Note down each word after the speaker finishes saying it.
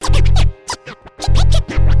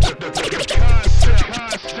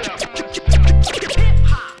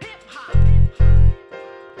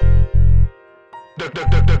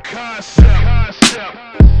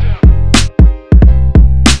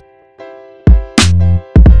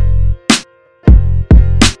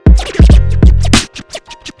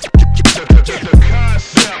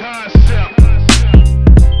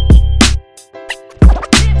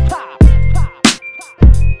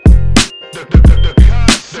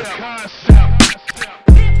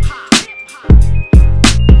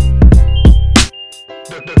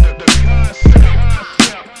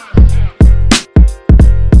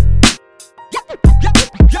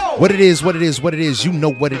is, what it is, what it is. You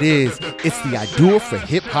know what it is. It's the I Do It for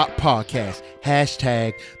Hip Hop podcast.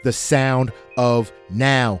 Hashtag the sound of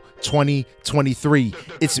now 2023.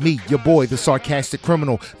 It's me, your boy, the sarcastic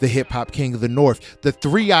criminal, the hip hop king of the north, the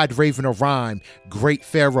three-eyed raven of rhyme, Great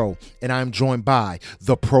Pharaoh. And I'm joined by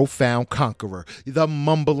the profound conqueror, the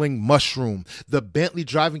mumbling mushroom, the Bentley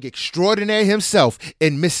driving extraordinaire himself,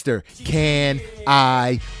 and Mr. Can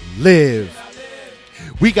I Live?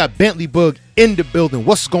 We got Bentley Bug in the building.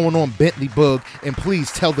 What's going on, Bentley Bug? And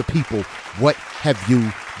please tell the people, what have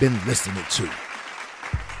you been listening to?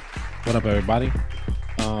 What up, everybody?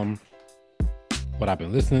 What I've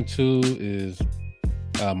been listening to is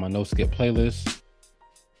my No Skip playlist.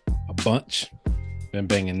 A bunch. Been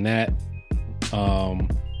banging that.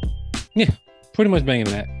 Yeah, pretty much banging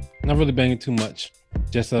that. Not really banging too much.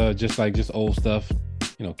 Just old stuff.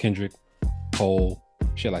 You know, Kendrick, Cole,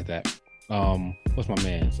 shit like that. What's my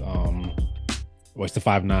man's? What's the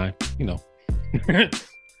 5'9"? You know.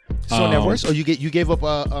 So that verse, or you gave up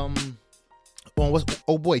on what's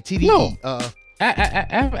oh boy TDE? No,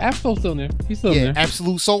 Absol's still in there. He's still in there.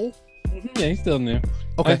 Absolute Soul. Yeah, he's still in there.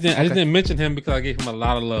 Okay, I just didn't mention him because I gave him a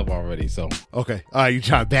lot of love already. So okay, all right, you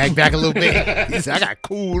trying to back a little bit? He said I got to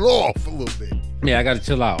cool off a little bit. Yeah, I got to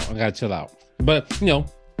chill out. But you know,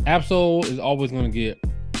 Absol is always going to get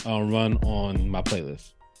run on my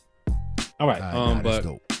playlist. All right, but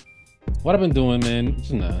what I've been doing, man,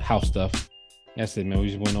 just house stuff. That's it, man. We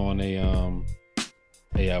just went on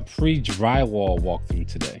a pre-drywall walkthrough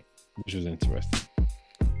today, which was interesting.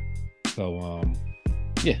 So,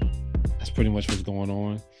 yeah, that's pretty much what's going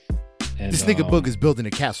on. And this nigga Boog is building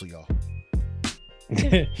a castle, y'all.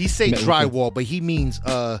 He say drywall, but he means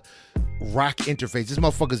rock interface. This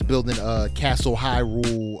motherfucker's building a castle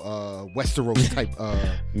Hyrule, Westeros type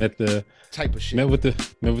type of shit. Met with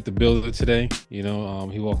the builder today. You know,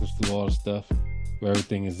 he walked us through all the stuff where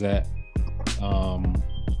everything is at.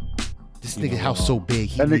 This nigga house so big,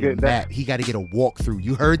 he got to get a walkthrough.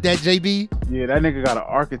 You heard that, JB? Yeah, that nigga got an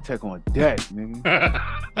architect on deck, nigga.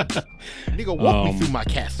 Nigga, walk me through my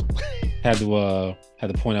castle. had to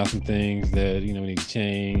point out some things that we need to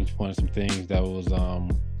change. Point out some things that was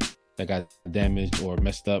that got damaged or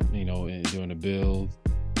messed up, during the build.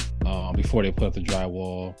 Before they put up the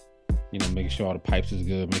drywall, making sure all the pipes is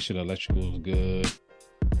good, make sure the electrical is good.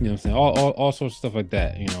 You know what I'm saying? All sorts of stuff like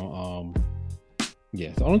that.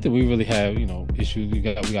 Yeah. So I don't think we really have issues. We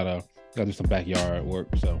gotta do some backyard work.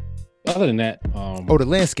 So other than that, the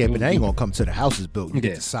landscaping ain't gonna come to the house is built. You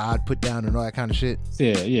get the sod put down and all that kind of shit.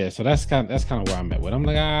 Yeah. So that's kind of where I'm at with. I'm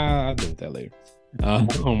like, I'll deal with that later.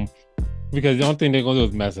 Because the only thing they're gonna do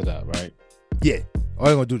is mess it up, right? Yeah. All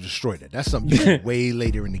they're gonna do is destroy that. That's something you do way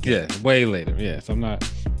later in the game. Yeah, way later. Yeah. So I'm not,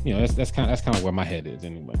 that's kind of where my head is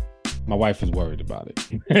anyway. My wife is worried about it.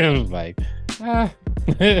 I was like,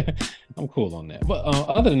 I'm cool on that. But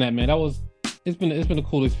other than that, man, it's been a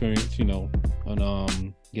cool experience,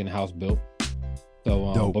 on getting a house built.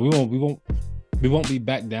 So, but we won't be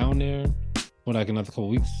back down there for like another couple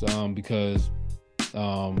weeks, because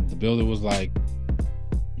the builder was like,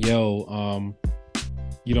 yo,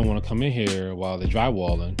 you don't want to come in here while they're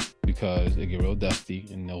drywalling because it get real dusty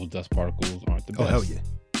and those dust particles aren't the best. Oh hell yeah.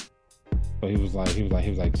 So he was like,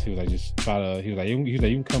 just try to. He was like, you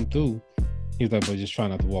can come through. He was like, but just try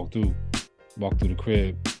not to walk through the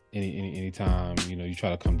crib any time. You try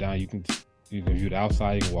to come down. You can view the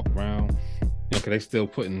outside. You can walk around. Cause he's still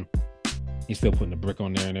putting the brick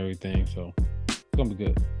on there and everything. So it's gonna be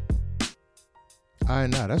good. All right,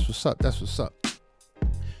 now that's what's up.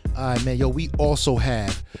 All right, man. Yo, we also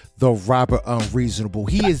have the Robert Unreasonable.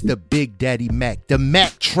 He is the Big Daddy Mac, the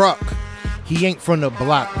Mac truck. He ain't from the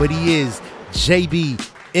block, but he is.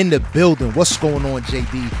 JB in the building. What's going on,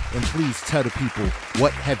 JB? And please tell the people,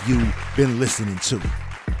 what have you been listening to?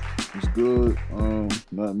 It's good.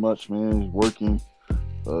 Not much, man. Just working.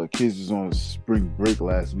 Kids was on spring break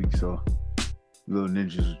last week, so little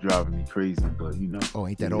ninjas was driving me crazy. But oh,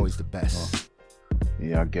 ain't that always the best?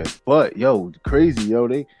 Yeah, I guess. But yo, crazy, yo,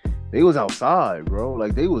 they was outside, bro.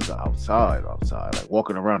 Like they was outside, like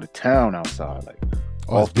walking around the town outside, like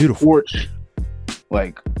off the porch.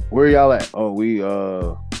 Like, where y'all at? Oh, we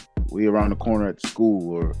around the corner at the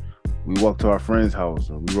school, or we walked to our friend's house,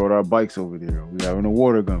 or we rode our bikes over there. We having a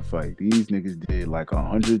water gun fight. These niggas did like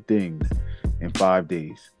 100 things in 5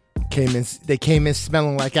 days. They came in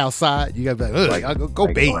smelling like outside. You gotta be like, go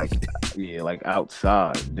bathe. Like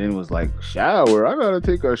outside. Then it was like, shower. I gotta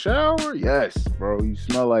take a shower. Yes, bro. You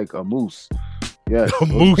smell like a moose. Yes, a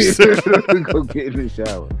moose. Go get in the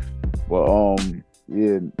shower. Well,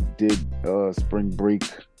 did spring break.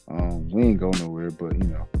 We ain't go nowhere, but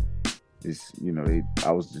it's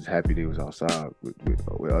I was just happy they was outside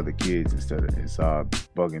with other kids instead of inside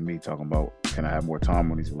bugging me talking about can I have more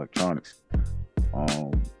time on these electronics.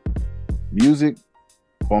 Music,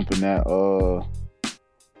 bumping that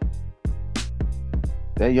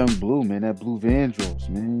Young Blue, man, that Blue Vandross,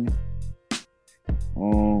 man.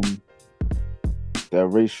 That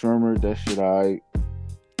Ray Shermer, that shit alright.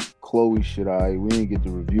 Chloe shit alright. We didn't get to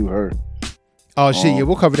review her. Oh shit, yeah,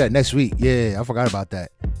 we'll cover that next week. Yeah, I forgot about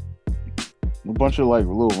that. A bunch of like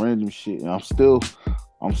little random shit. And I'm still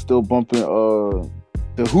bumping the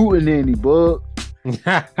Hootenanny Bug.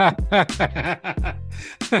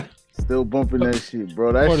 Still bumping that shit,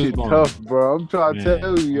 bro. That shit tough, bro. I'm trying to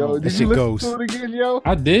tell you, yo. Did you listen to it again, yo?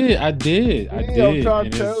 I did. I'm trying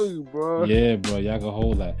to tell you, bro. Yeah, bro. Y'all can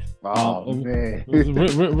hold that. Oh man.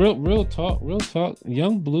 real talk.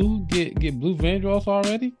 Young Blue get Blue Vandross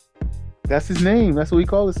already? That's his name. That's what he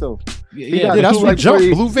called himself. Yeah, that's what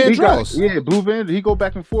Blue Vandross. Blue Vandross. He go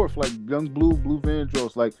back and forth like Young Blue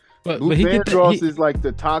Vandross. Like Blue Vandross is like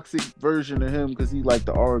the toxic version of him because he like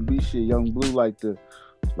the R&B shit. Young Blue like the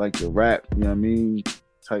rap. You know what I mean?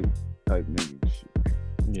 Type nigga shit.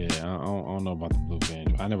 Yeah, I don't know about the Blue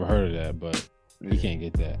Vandross. I never heard of that, but he can't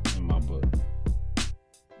get that in my book.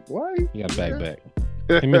 Why? He got back.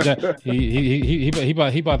 He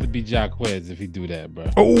about to be Jacquez if he do that, bro.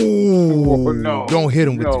 Oh no! Don't hit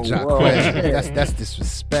him with the Jacquez. That's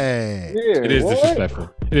disrespect. Yeah, it is disrespectful.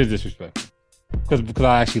 It is disrespectful. Because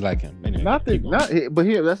I actually like him. Anyway, but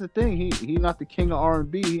here that's the thing. He not the king of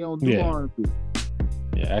R&B. He don't do R&B.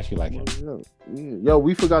 Yeah, I actually like him. Yo,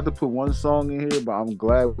 we forgot to put one song in here, but I'm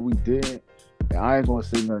glad we didn't. And I ain't gonna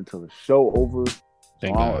say nothing until the show over.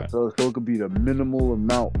 Thank God. So it could be the minimal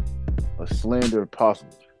amount of slander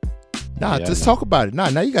possible. Just talk about it. Now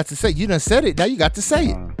you got to say. You done said it. Now you got to say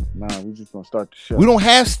it. We just gonna start the show. We don't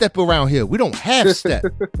have step around here. We don't have step.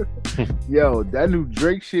 Yo, that new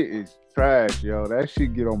Drake shit is trash, yo. That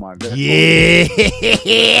shit get on my nerves.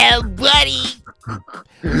 Yeah, buddy.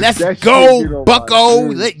 Let's go, Bucko.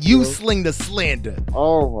 Let you sling the slander.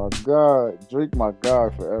 Oh my God, Drake, my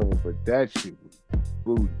God, forever. But that shit was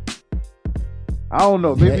booty. I don't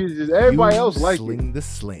know. Maybe it's just everybody else like it. Sling the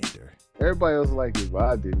slander. Everybody else like it, but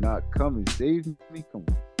I did not. Come and save me. Come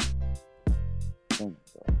on.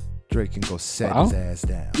 Drake can go set his ass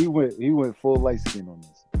down. He went full light skin on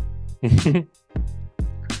this.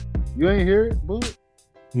 You ain't hear it, boo?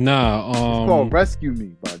 Nah. It's called "Rescue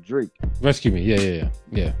Me" by Drake. Rescue Me, yeah.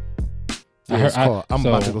 I'm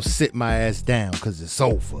about to go sit my ass down because it's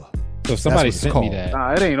over. So somebody sent me that.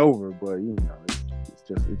 Nah, it ain't over, but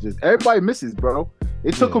it's just everybody misses, bro.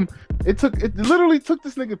 It literally took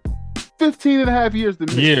this nigga 15 and a half years to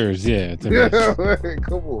miss. Years, yeah.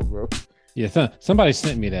 Come on, bro. Yeah, somebody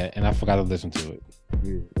sent me that and I forgot to listen to it.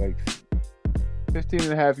 Yeah, like 15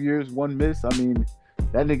 and a half years, one miss. I mean,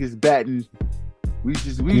 that nigga's batting. We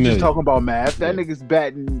just talking about math. That nigga's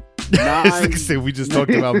batting 9. Said we just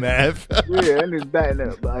talked about math. Yeah, that nigga's batting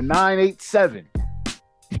a 987.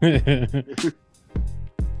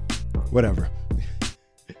 Whatever.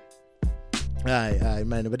 All right,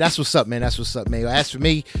 man. But that's what's up, man. As for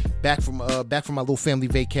me, back from my little family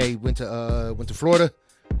vacay, went to Florida,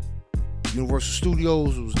 Universal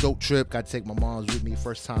Studios. It was a dope trip. Got to take my mom's with me.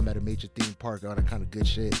 First time at a major theme park, all that kind of good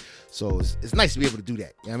shit. So it's nice to be able to do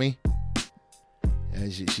that. You know what I mean?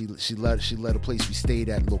 And she let a place we stayed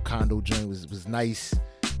at, a little condo joint, was nice.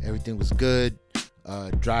 Everything was good.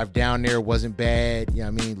 Drive down there wasn't bad. You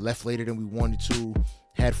know what I mean? Left later than we wanted to.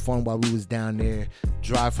 Had fun while we was down there.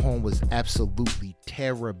 Drive home was absolutely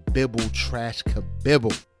terrible, trash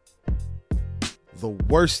kabibble. The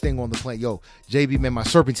worst thing on the plane. Yo, JB, man, my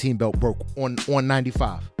serpentine belt broke on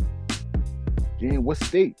 95. Damn, what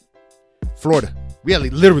state? Florida. We had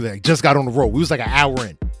literally just got on the road. We was like an hour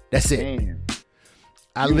in. That's it. Damn.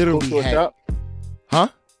 I literally had. Shop? Huh?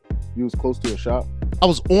 You was close to a shop? I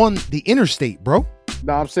was on the interstate, bro.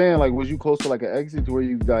 No, I'm saying, like, was you close to like an exit to where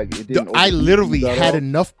you like it didn't? I literally had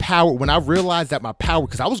enough power when I realized that my power,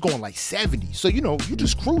 because I was going like 70. So you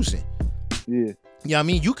just cruising. Yeah. Yeah, I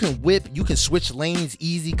mean, you can whip, you can switch lanes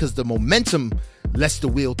easy because the momentum lets the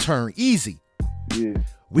wheel turn easy. Yeah.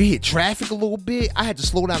 We hit traffic a little bit. I had to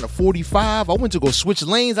slow down to 45. I went to go switch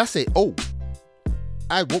lanes. I said, oh.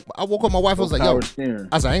 I woke up my wife. I was like, yo. Steering.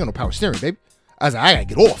 I was like, I ain't got no power steering, baby. I was like, I gotta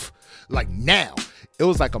get off. Like now. It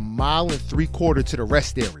was like 1.75 miles to the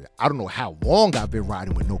rest area. I don't know how long I've been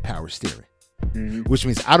riding with no power steering. Mm-hmm. Which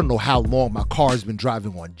means I don't know how long my car's been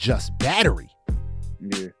driving on just battery.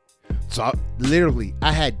 Yeah. So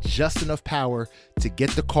I had just enough power to get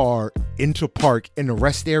the car into park in the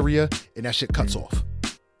rest area, and that shit cuts off.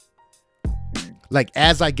 Like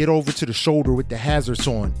as I get over to the shoulder with the hazards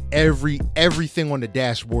on, everything on the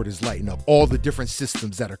dashboard is lighting up. All the different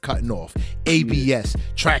systems that are cutting off, ABS,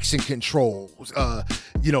 traction controls,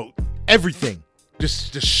 everything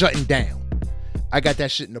just shutting down. I got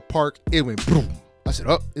that shit in the park. It went boom. I said,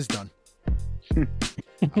 "Oh, it's done."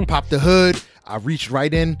 I popped the hood. I reached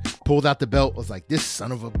right in, pulled out the belt. I was like, "This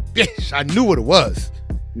son of a bitch!" I knew what it was,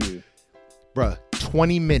 bruh.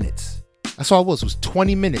 20 minutes. That's all it was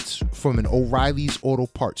 20 minutes from an O'Reilly's Auto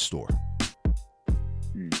Parts store.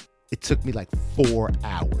 It took me like 4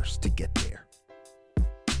 hours to get there.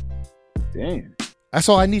 Damn. That's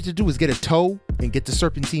all I need to do is get a tow and get the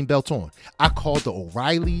serpentine belt on. I called the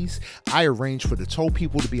O'Reillys. I arranged for the tow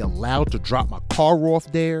people to be allowed to drop my car off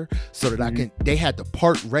there so that they had the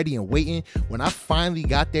part ready and waiting. When I finally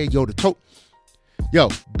got there,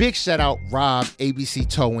 big shout out Rob, ABC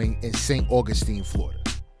Towing in St. Augustine, Florida.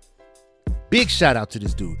 Big shout out to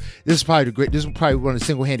this dude. This is probably one of the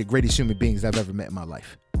single-handed greatest human beings I've ever met in my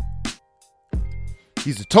life.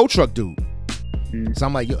 He's a tow truck dude. So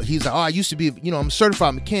I'm like, he's like, "Oh, I used to be, I'm a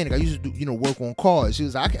certified mechanic. I used to do, work on cars." He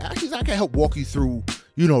was like, I can help walk you through,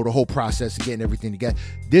 the whole process of getting everything together.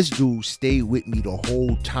 This dude stayed with me the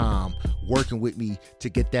whole time, working with me to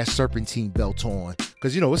get that serpentine belt on.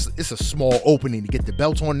 Because, it's a small opening to get the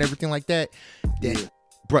belt on and everything like that.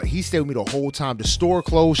 Bruh, he stayed with me the whole time. The store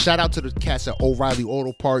closed. Shout out to the cats at O'Reilly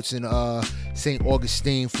Auto Parts in St.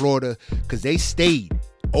 Augustine, Florida, because they stayed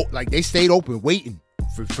open waiting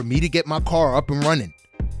for me to get my car up and running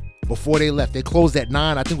before they left. They closed at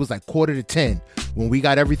 9. I think it was like 9:45. When we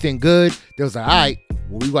got everything good, they was like, "All right,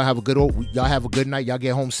 well, we gonna have y'all have a good night. Y'all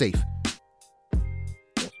get home safe."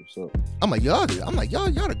 That's what's up. I'm like, y'all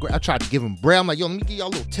the great. I tried to give them bread. I'm like, let me give y'all a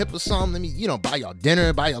little tip or something. Let me, buy y'all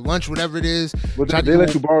dinner, buy y'all lunch, whatever it is. But they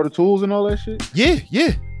let you borrow the tools and all that shit? Yeah.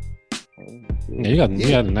 Yeah, you got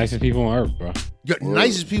the nicest people on earth, bro. You got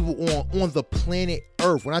nicest people on the planet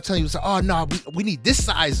Earth. When I tell you, it's like, "Oh no, we need this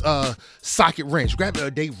size socket wrench." Grab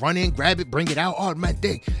it. They run in, grab it, bring it out. "Oh man,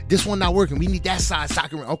 this one not working. We need that size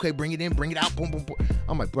socket wrench." Okay, bring it in, bring it out. Boom, boom, boom.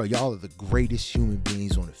 I'm like, bro, y'all are the greatest human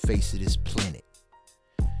beings on the face of this planet.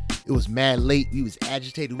 It was mad late. We was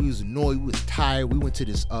agitated. We was annoyed. We was tired. We went to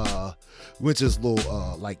this little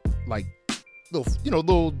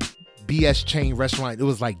little BS chain restaurant. It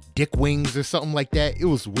was like Dick Wings or something like that. It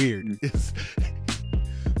was weird.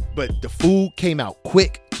 But the food came out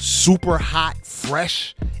quick, super hot,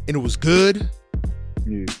 fresh, and it was good.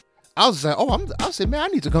 Yeah. I was like, I said, man, I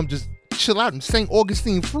need to come just chill out in St.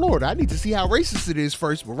 Augustine, Florida. I need to see how racist it is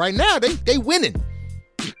first. But right now, they winning.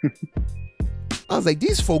 I was like,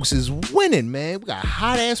 these folks is winning, man. We got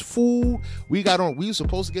hot ass food. We got on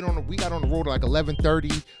the road at like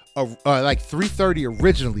 11:30, like 3:30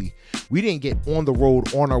 originally. We didn't get on the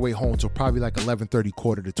road on our way home till probably like 11:30,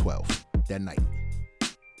 11:45 that night.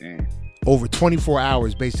 Damn. Over 24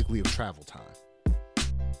 hours basically of travel time.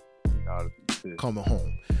 Coming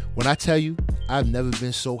home. When I tell you, I've never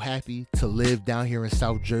been so happy to live down here in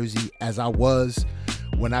South Jersey as I was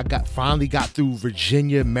when I finally got through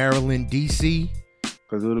Virginia, Maryland, DC.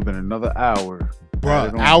 Because it would have been another hour.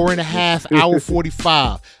 Bruh, hour and a half, hour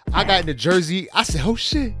 45. I got into Jersey. I said, "Oh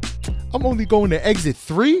shit, I'm only going to exit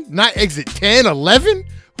 3, not exit 10, 11.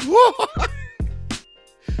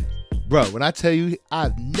 Bro, when I tell you,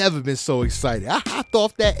 I've never been so excited. I hopped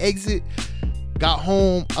off that exit, got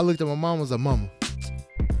home. I looked at my mom and was like, "Mama,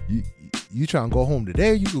 you trying to go home today?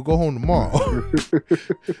 Or you could go home tomorrow."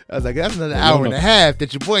 I was like, "That's another hour and a half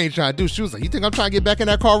that your boy ain't trying to do." She was like, "You think I'm trying to get back in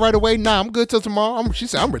that car right away?" "Nah, I'm good till tomorrow." She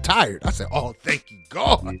said, "I'm retired." I said, "Oh, thank you,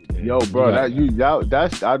 God." Yo, bro, I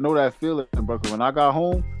know that feeling, bro. Cause when I got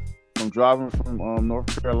home from driving from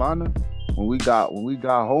North Carolina, when we got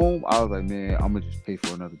home, I was like, "Man, I'm gonna just pay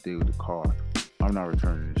for another day with the car. I'm not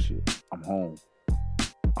returning this shit. I'm home.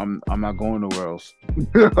 I'm not going nowhere else.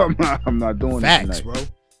 I'm not doing Facts, bro.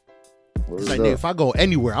 It's like, if I go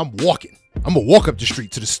anywhere, I'm walking. I'm gonna walk up the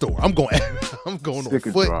street to the store. I'm going on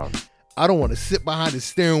foot. I don't want to sit behind the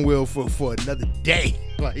steering wheel for another day.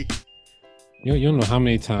 Like, you don't know how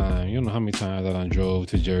many times that I drove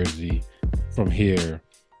to Jersey from here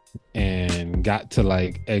and got to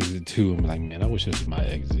like exit 2. I'm like, man, I wish this was my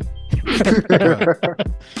exit.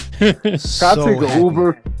 I'll take an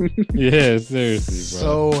Uber. Yeah, seriously,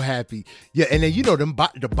 bro. So happy. Yeah, and then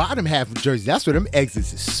the bottom half of Jersey, that's where them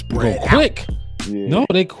exits is spread out. Quick. Yeah. No,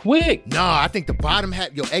 they quick. No, I think the bottom half,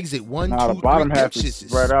 exit 1, 2, the bottom 3, half is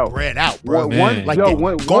spread out. Spread out, bro.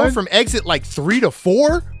 Going from exit like 3 to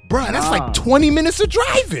 4, bro, that's like 20 minutes of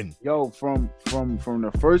driving. Yo, from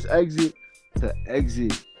the first exit to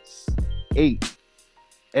exit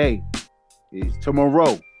 8A is to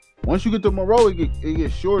Monroe. Once you get to Monroe, it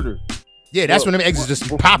gets shorter. Yeah, that's when them exits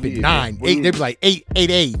just popping. 9, 8. They be like 8,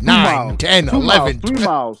 8, 9, 10, 11, 3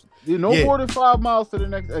 miles. No Yeah. more than 5 miles to the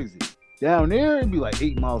next exit. Down there, it'd be like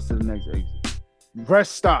 8 miles to the next exit.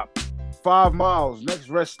 Rest stop, 5 miles. Next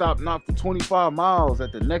rest stop, not for 25 miles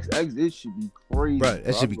at the next exit. It should be crazy. Bro,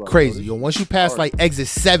 that should be crazy. Yo, once you pass like exit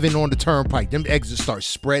 7 on the turnpike, them exits start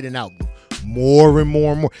spreading out more and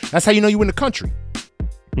more and more. That's how you know you in the country.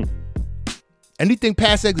 Anything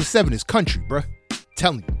past exit 7 is country, bro.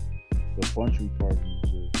 Telling you. The country part of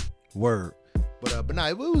it. Word. But nah,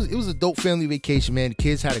 it was a dope family vacation, man. The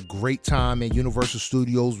kids had a great time, man. Universal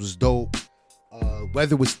Studios was dope.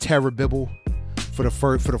 Weather was terrible for the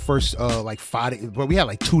first like 5 days. But we had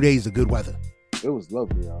like 2 days of good weather. It was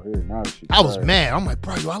lovely out here. Now I was mad. I'm like,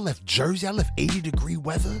 bro, I left Jersey. I left 80-degree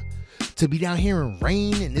weather to be down here in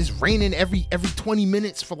rain, and it's raining every 20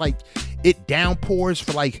 minutes for like it downpours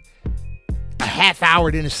for like a half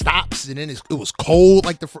hour, then it stops, and then it was cold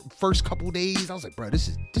like the first couple days. I was like, bro, this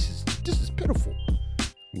is pitiful.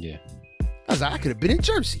 Yeah, I was like, I could have been in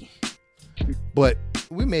Jersey, but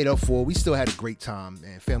we made up for it. We still had a great time,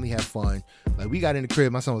 man. Family had fun. Like, we got in the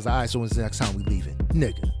crib. My son was like, all right, so when's the next time we leaving,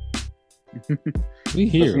 nigga? we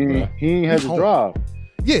here, bro. He ain't had to drive.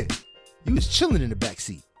 Yeah, you was chilling in the back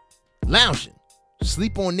seat, lounging,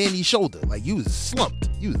 sleep on Nanny's shoulder, like you was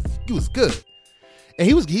slumped. You was good. And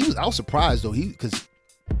he was. I was surprised though, because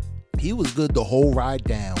he was good the whole ride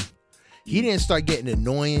down. He didn't start getting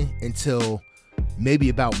annoying until maybe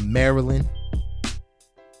about Maryland.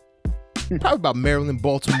 Probably about Maryland,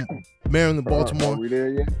 Baltimore. Are we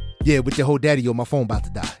there yet? Yeah, with the whole daddy, yo, my phone about to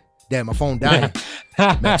die. Dad, my phone dying.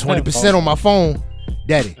 Man, 20% on my phone.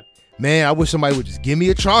 Daddy, man, I wish somebody would just give me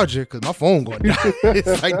a charger because my phone going to die.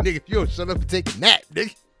 It's like, nigga, if you don't shut up and take a nap,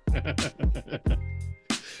 nigga.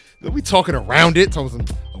 We talking around it. Telling them,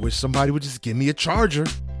 I wish somebody would just give me a charger.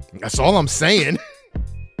 That's all I'm saying.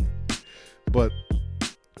 But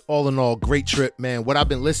all in all, great trip, man. What I've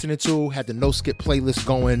been listening to, had the no skip playlist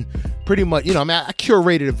going. Pretty much, I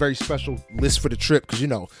curated a very special list for the trip because,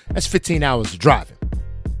 that's 15 hours of driving.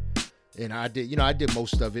 And I did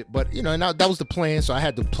most of it. But, and that was the plan. So I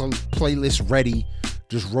had the playlist ready.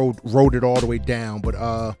 Just rode it all the way down.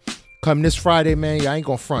 But come this Friday, man, I ain't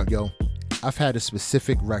gonna front, yo. I've had a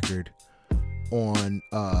specific record on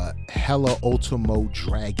Hella Ultimo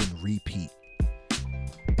Dragon repeat.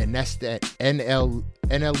 And that's that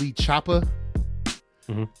NLE Chopper.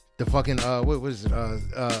 Mm-hmm. The fucking, what was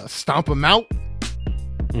it? Stomp 'em Out.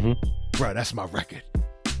 Mm-hmm. Bro, that's my record.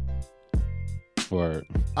 Word.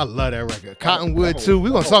 I love that record. Cottonwood too. We're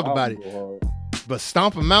going to talk about it. But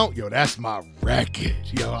Stomp 'em Out, yo, that's my record.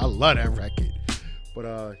 Yo, I love that record.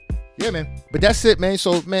 But, yeah, man. But that's it, man.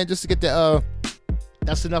 So, man, just to get the,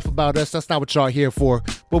 that's enough about us. That's not what y'all here for.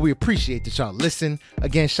 But we appreciate that y'all listen.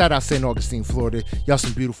 Again, shout out St. Augustine, Florida. Y'all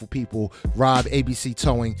some beautiful people. Rob, ABC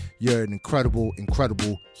Towing, you're an incredible,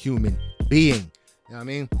 incredible human being. You know what I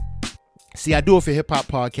mean? See, I do it for Hip Hop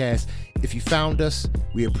Podcast. If you found us,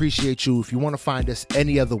 we appreciate you. If you want to find us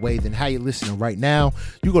any other way than how you're listening right now,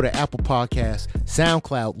 you go to Apple Podcasts,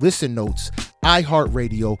 SoundCloud, Listen Notes,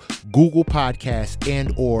 iHeartRadio, Google Podcasts,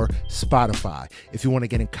 and or Spotify. If you want to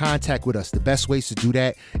get in contact with us, the best ways to do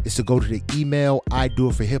that is to go to the email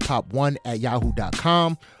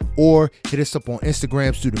idoitforhiphop1@yahoo.com or hit us up on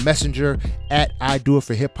Instagram through the messenger at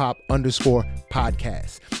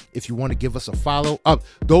idoitforhiphop_podcast. If you want to give us a follow up,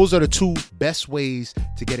 those are the two best ways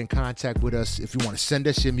to get in contact with us. If you want to send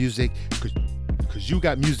us your music, because you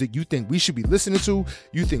got music you think we should be listening to,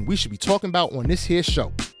 you think we should be talking about on this here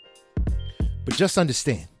show. But just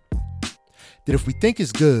understand that if we think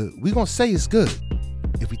it's good, we're going to say it's good.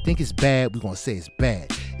 If we think it's bad, we're going to say it's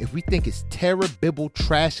bad. If we think it's terrible,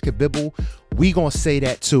 trash, kabibble, we going to say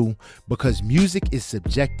that too, because music is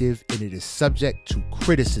subjective and it is subject to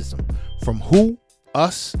criticism. From who?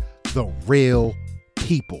 Us, the real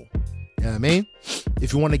people. You know what I mean?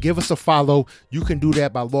 If you want to give us a follow, you can do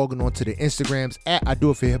that by logging on to the Instagrams at I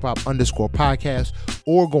Do It For Hip Hop _podcast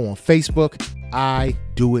or go on Facebook, I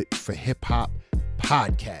Do It For Hip Hop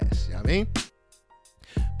Podcast. You know what I mean?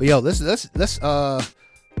 But yo, let's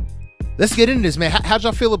get into this, man. How'd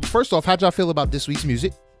y'all feel? First off, how'd y'all feel about this week's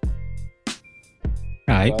music? All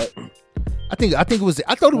right. I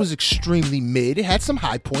thought it was extremely mid. It had some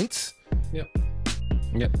high points. Yep.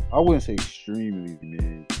 I wouldn't say extremely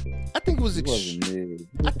mid. I think it was It wasn't mid.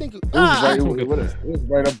 I think It was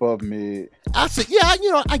right above mid. I'd say, yeah,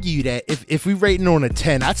 I give you that. If we rating on a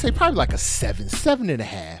 10, I'd say probably like a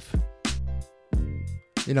 7.5.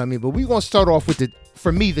 You know what I mean? But we're gonna start off with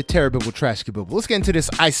for me, the terrible trash kabibble. Let's get into this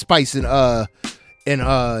Ice Spice and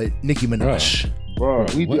Nicki Minaj. Bro,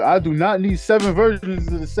 I do not need 7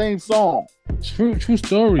 versions of the same song. True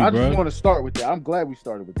story, I bro. just want to start with that. I'm glad we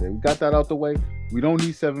started with that. We got that out the way. We don't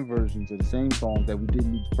need 7 versions of the same song that we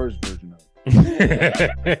didn't need the first version of.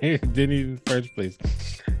 Didn't even the first place.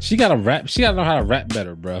 She gotta rap. She gotta know how to rap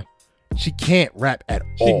better, bro. She can't rap at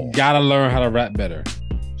She all. gotta learn how to rap better.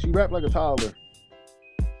 She rap like a toddler.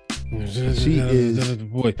 She is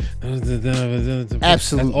boy. absolutely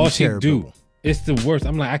That's all she terrible. do. It's the worst.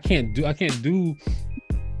 I'm like, I can't do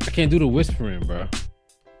the whispering, bro.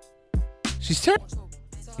 She's terrible.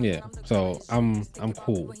 Yeah. So I'm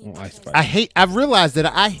cool on Ice Spice. I've realized that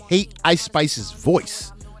I hate Ice Spice's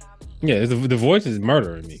voice. Yeah, the voice is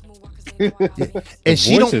murdering me. And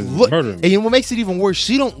she don't look. Murdering me. And what makes it even worse,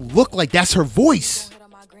 she don't look like that's her voice.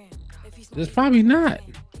 It's probably not.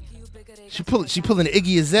 She pulling the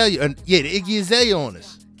Iggy Azalea. The Iggy Azalea on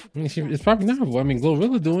us. It's probably not. I mean,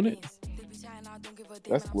 Glorilla doing it.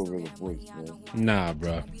 That's Glorilla's voice, man. Nah,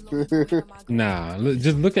 bro. Nah.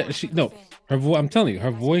 Just look at her voice. I'm telling you, her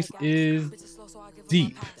voice is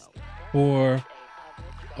deep for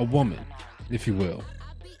a woman, if you will.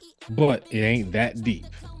 But it ain't that deep.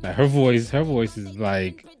 Like her voice is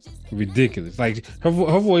like ridiculous. Like her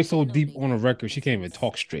voice so deep on a record, she can't even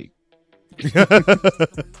talk straight.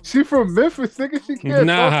 She from Memphis, nigga. She can't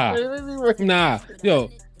Nah. talk straight anyway. Nah, yo,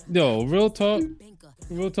 real talk.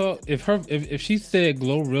 If she said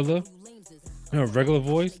Glorilla in her regular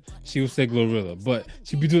voice, she would say Glorilla. But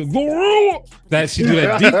she be doing Glorilla. That she do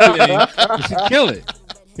that deep thing, she kill it.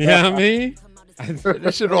 You know what I mean?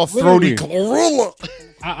 That shit all throaty. Glorilla.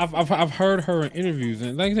 I've heard her in interviews,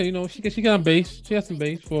 and like I said, she got bass. She has some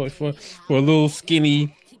bass for a little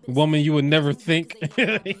skinny woman you would never think.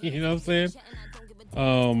 You know what I'm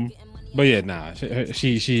saying? But yeah, nah.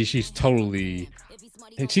 She's totally.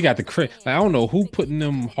 She got the crit. Like, I don't know who putting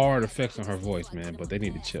them hard effects on her voice, man. But they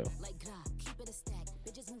need to chill.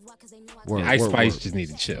 Ice Spice just need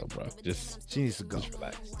to chill, bro. She needs to go. Just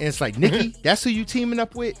relax. And it's like, Nikki, that's who you teaming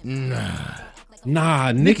up with?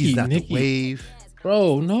 Nah, Nikki's not the wave.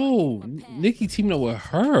 Bro, no. Nikki teaming up with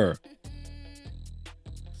her.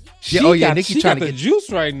 Nikki trying to get the get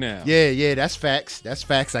juice right now. Yeah, that's facts.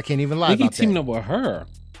 I can't even lie Nikki about teaming that. up with her.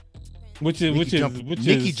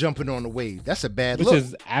 Nikki jumping on the wave. That's a bad which look.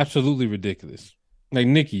 is absolutely ridiculous. Like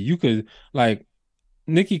Nikki could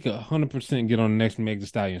 100% get on the next Meg Thee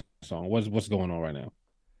Stallion song. What's going on right now?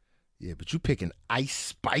 Yeah, but you picking Ice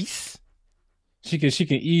Spice? She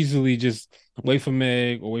can easily just wait for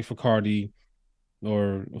Meg or wait for Cardi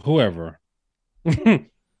or whoever.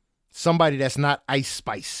 Somebody that's not Ice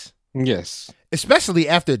Spice. Yes. Especially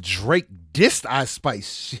after Drake dissed Ice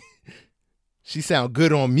Spice. She sound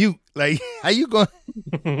good on mute. Like, how you going?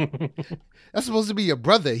 That's supposed to be your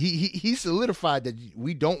brother. He solidified that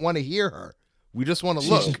we don't want to hear her. We just want to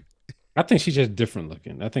look. I think she's just different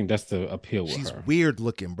looking. I think that's the appeal with her. She's weird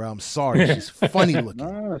looking, bro. I'm sorry. She's funny looking.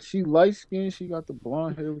 Nah, she light skinned. She got the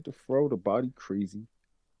blonde hair with the fro, the body crazy.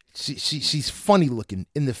 She's funny looking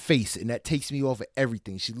in the face, and that takes me off of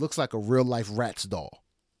everything. She looks like a real life Rat's doll.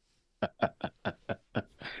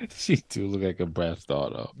 She do look like a Bratz doll,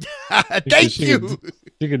 though. Thank you.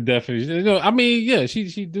 She could definitely. I mean, yeah,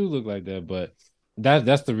 she do look like that, but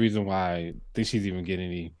that's the reason why I think she's even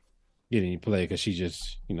getting any play, because she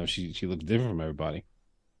just she looks different from everybody.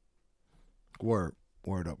 Word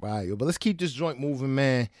up. All right, but let's keep this joint moving,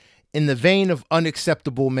 man. In the vein of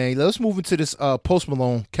unacceptable, man. Let's move into this Post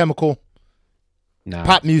Malone, Chemical. Nah.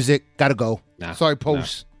 Pop music. Gotta go. Nah. Sorry,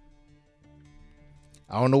 Post.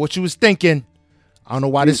 Nah. I don't know what you was thinking. I don't know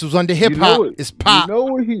why this was under hip hop. It's pop. You know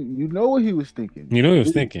what he was thinking. You know what he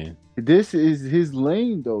was thinking. This is his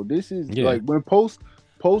lane, though. This is like when Post.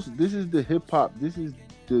 This is the hip hop. This is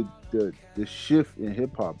the shift in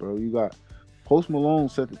hip hop, bro. You got Post Malone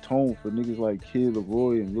set the tone for niggas like Kid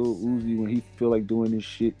Laroi and Lil Uzi when he feel like doing this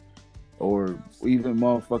shit, or even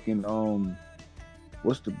motherfucking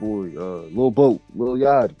what's the boy Lil Boat, Lil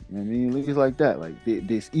Yachty. You know what I mean, niggas like that. Like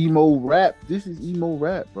this emo rap. This is emo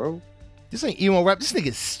rap, bro. This ain't emo rap. This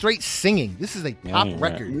nigga's straight singing. This is a pop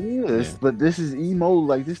record. Yes, but this is emo.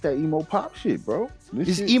 Like this that emo pop shit, bro.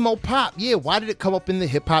 It's emo pop. Yeah, why did it come up in the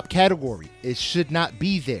hip hop category? It should not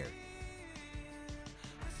be there.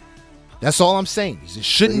 That's all I'm saying. It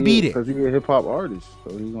shouldn't be there. Because he's a hip hop artist,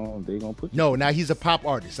 so they gonna put. No, now he's a pop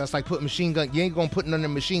artist. That's like putting Machine Gun. You ain't gonna put none of the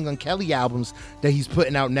Machine Gun Kelly albums that he's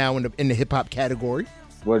putting out now in the hip hop category.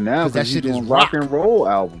 Well, now because he's doing rock and roll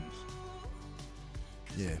albums.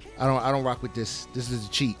 Yeah, I don't rock with this. This is a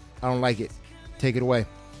cheat. I don't like it. Take it away.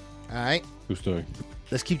 All right. True story.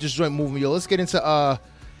 Let's keep this joint moving, yo. Let's get into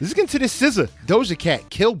this SZA, Doja Cat,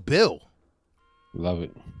 Kill Bill. Love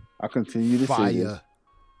it. I continue to say this. Fire.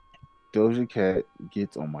 Doja Cat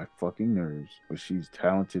gets on my fucking nerves, but she's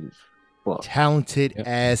talented as fuck. Talented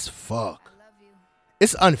as fuck.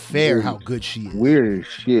 It's unfair how good she is. Weird as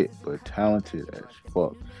shit, but talented as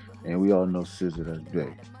fuck. And we all know SZA, that's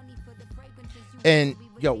big. And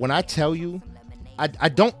yo, when I tell you, I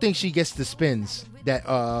don't think she gets the spins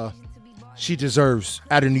that she deserves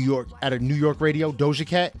out of New York radio, Doja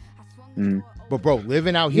Cat. Mm. But bro,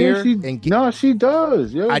 living out here she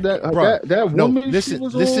does. Yo, that woman.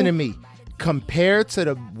 Listen to me. Compared to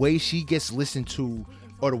the way she gets listened to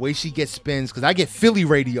or the way she gets spins, because I get Philly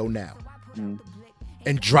radio now. Mm.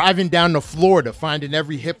 And driving down to Florida, finding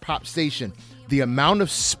every hip hop station, the amount of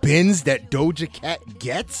spins that Doja Cat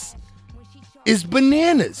gets is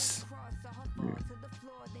bananas. Yeah.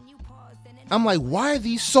 I'm like, why are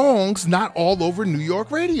these songs not all over New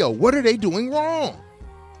York radio? What are they doing wrong?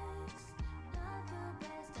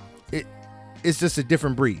 It's just a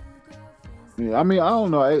different breed. Yeah, I mean, I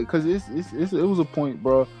don't know, because it was a point,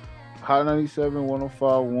 bro. Hot 97,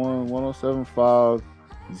 105.1, 107.5,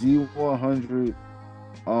 Z100,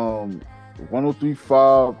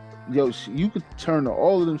 103.5. Yo, you could turn to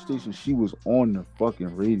all of them stations. She was on the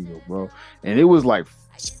fucking radio, bro, and it was like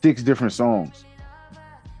 6 different songs.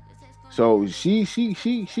 So she get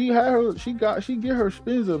her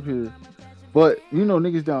spins up here, but you know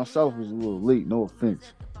niggas down south was a little late. No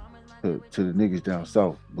offense to the niggas down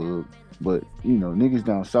south, but you know niggas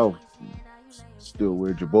down south still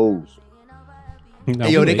wear jabos. No,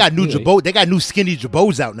 hey, yo, they got new jabot. They got new skinny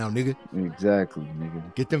jabos out now, nigga. Exactly,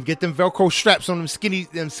 nigga. Get them Velcro straps on them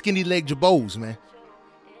skinny leg jabos, man.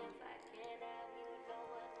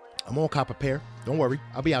 I'm on cop a pair. Don't worry,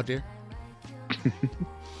 I'll be out there.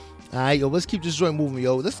 All right, yo, let's keep this joint moving,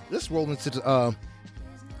 yo. Let's roll into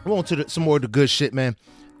some more of the good shit, man.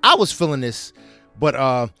 I was feeling this,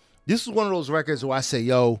 but this is one of those records where I say,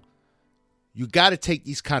 yo, you got to take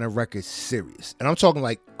these kind of records serious, and I'm talking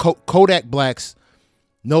like Kodak Black's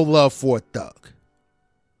No Love for a Thug.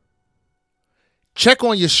 Check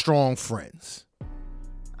on your strong friends.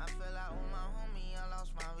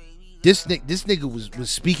 This nigga was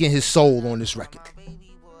speaking his soul on this record.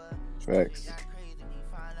 Facts.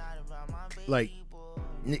 Like,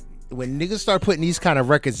 when niggas start putting these kind of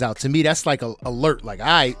records out, to me, that's like a alert. Like, all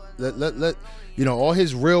right, let you know, all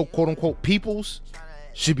his real quote unquote peoples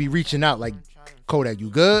should be reaching out. Like, Kodak, you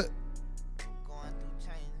good?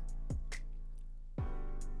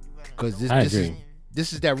 Because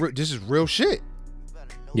this is real shit.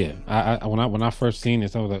 Yeah, I when I first seen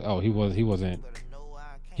this, I was like, oh, he wasn't.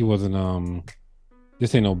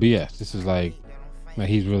 This ain't no BS. This is like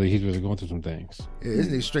he's really going through some things. Yeah, this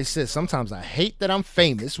nigga straight says, sometimes I hate that I'm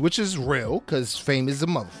famous, which is real, because fame is a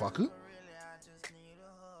motherfucker.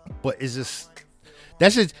 But that's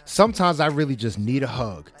just sometimes I really just need a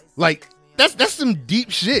hug. Like, that's some deep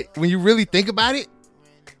shit when you really think about it.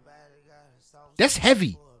 That's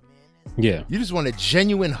heavy. Yeah. You just want a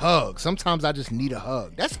genuine hug. Sometimes I just need a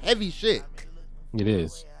hug. That's heavy shit. It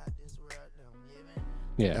is.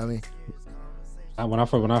 Yeah. I mean,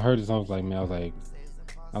 when I heard this, I was like, I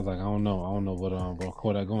don't know what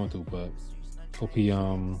Kodak going through, but hope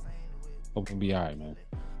he'll be all right, man.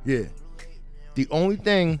 Yeah. The only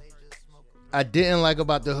thing I didn't like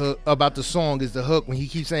about the song is the hook when he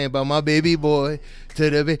keeps saying about my baby boy to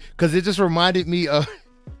the because it just reminded me of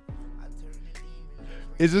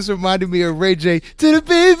Ray J. To the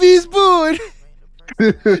baby's born.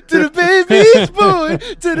 To the baby's born.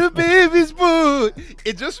 To the baby's born.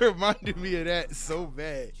 It just reminded me of that so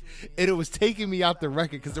bad. And it was taking me out the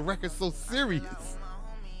record because the record's so serious.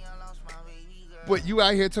 But you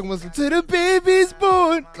out here talking about to the baby's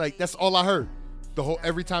born. Like, that's all I heard.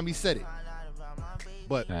 Every time he said it.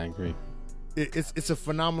 But I agree. It's a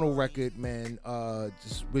phenomenal record, man.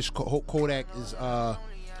 Just wish Kodak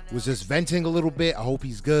was just venting a little bit. I hope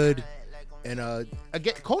he's good. And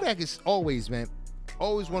again, Kodak is always one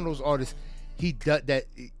of those artists. He does that.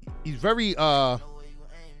 He's very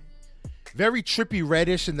very trippy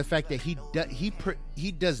reddish in the fact that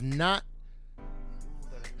he does not.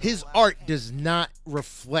 His art does not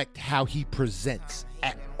reflect how he presents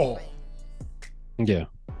at all. Yeah.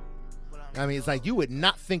 I mean, it's like you would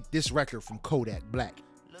not think this record from Kodak Black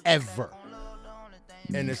ever.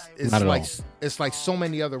 And it's like so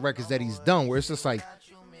many other records that he's done where it's just like,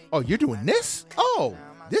 oh, you're doing this? Oh,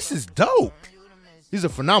 this is dope. He's a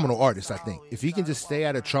phenomenal artist, I think. If he can just stay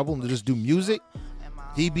out of trouble and just do music,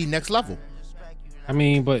 he'd be next level. I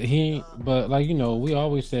mean, but like, you know, we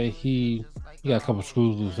always say he got a couple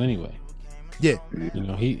screws loose anyway. Yeah. You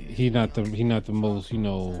know, he not the most, you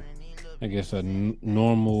know, I guess a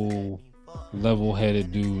normal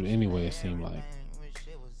level-headed dude anyway, it seemed like.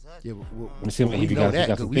 Yeah, it seemed like he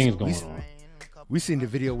got some things going on. We seen the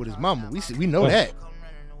video with his mama. We know that.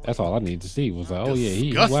 That's all I need to see. Was like, oh yeah,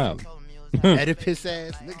 he Disgusting. wild. Oedipus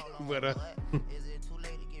ass nigga. But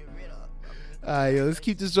all right, yo, let's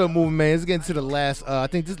keep this joint moving, man. Let's get into the last. I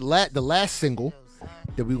think this the last single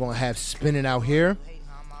that we're gonna have spinning out here.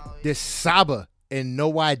 This Saba and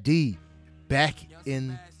No ID, Back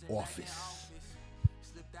in Office.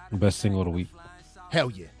 Best single of the week.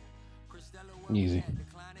 Hell yeah. Easy.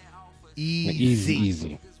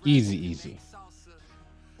 Easy.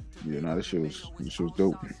 Yeah, nah, this shit was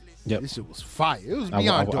dope. Yep. This shit was fire. It was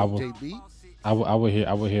beyond dope, JB.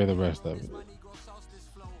 I would hear the rest of it.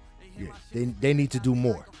 Yeah, they need to do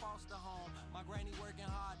more.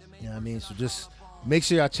 You know what I mean? So just make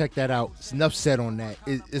sure y'all check that out. It's enough said on that.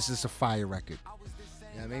 It's just a fire record.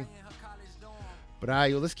 You know what I mean? But all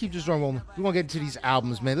right, yo, let's keep this drum rolling. We're going to get into these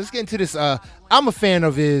albums, man. Let's get into this. I'm a fan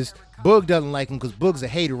of his. Boog doesn't like him because Boog's a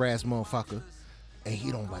hater-ass motherfucker. And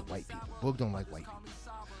he don't like white people. Boog don't like white people.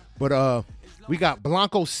 But we got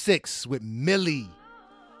Blanco 6 with Millie.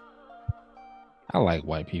 I like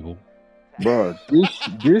white people. Bro,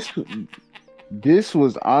 this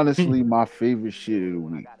was honestly my favorite shit of the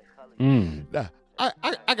week. Nah,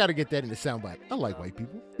 I got to get that in the soundbite. I like white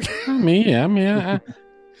people.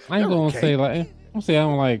 I ain't gonna say like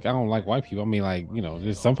I don't like white people. I mean, like, you know,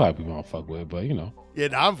 there's some people I don't fuck with, but you know. Yeah,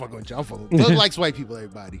 nah, I'm fucking with you. I'm fucking with Boog likes white people,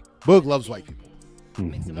 everybody. Boog loves white people. I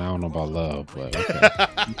don't know about love, but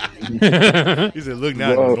okay. He said, look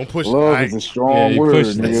now, don't push it. Love is a strong word,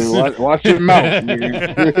 nigga. Watch your mouth,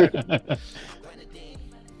 nigga.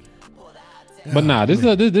 But nah, this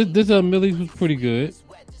Millie's was pretty good.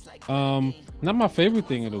 Not my favorite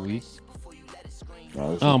thing of the week.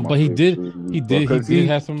 But he did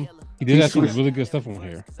have some really good stuff on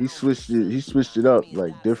here. He switched it up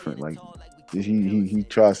like different, like he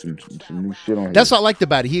tried some new shit on here. That's what I liked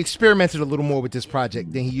about it. He experimented a little more with this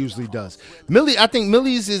project than he usually does. Millie, I think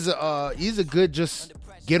Millie's is he's a good just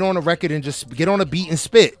get on a record and just get on a beat and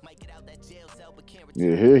spit.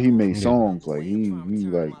 Yeah, here he made songs like he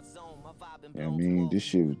like. I mean, this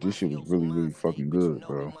shit was really, really fucking good,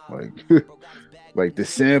 bro. Like, like the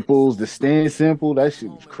samples, the stand sample, that shit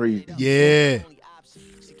was crazy. Yeah. Bro.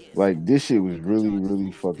 Like, this shit was really,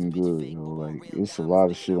 really fucking good. You know, like, it's a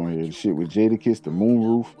lot of shit on here. The shit with Jadakiss, the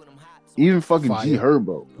Moonroof, even fucking Fire. G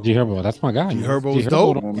Herbo. G Herbo, that's my guy. G Herbo's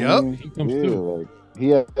dope. Yep. He comes through. Like, he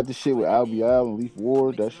had the shit with Albie Al and Leaf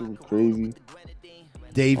Ward. That shit was crazy.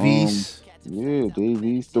 Davies. Yeah,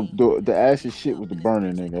 Davies. The acid shit with the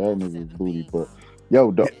burner nigga. That nigga was booty. But yo,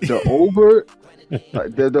 the over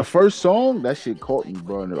like, the first song, that shit caught me,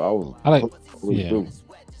 bro. And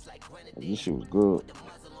this shit was good.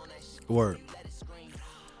 Word.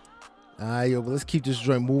 All right, yo, but let's keep this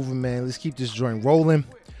joint moving, man. Let's keep this joint rolling.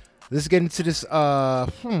 Let's get into this.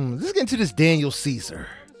 Let's get into this Daniel Caesar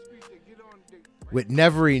with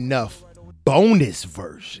Never Enough bonus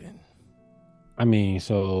version. I mean,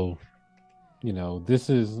 so. You know, this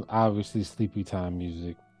is obviously sleepy time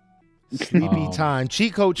music. Sleepy time.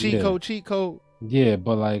 Cheat code. Yeah,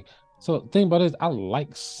 but like, so the thing about it is I like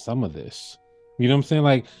some of this. You know what I'm saying?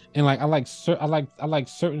 Like, and like I like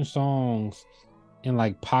certain songs in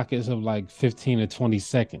like pockets of like 15 to 20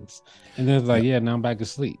 seconds. And then it's like, yeah, now I'm back to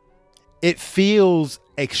sleep. It feels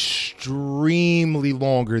extremely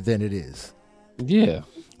longer than it is. Yeah.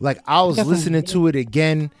 Like I was listening to it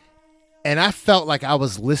again. And I felt like I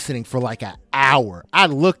was listening for like an hour. I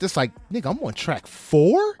looked, it's like, nigga, I'm on track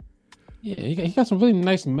 4? Yeah, he got some really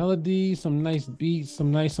nice melodies, some nice beats,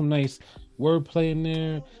 some nice wordplay in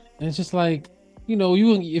there. And it's just like, you know,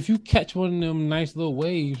 if you catch one of them nice little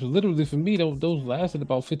waves, literally for me, those lasted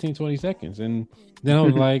about 15, 20 seconds. And then I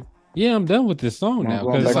was like, yeah, I'm done with this song now.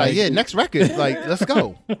 It's like, yeah, next record, like, let's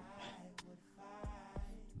go.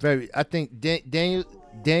 I think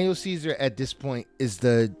Daniel Caesar at this point is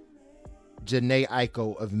the Janae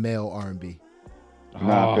Aiko of male R&B.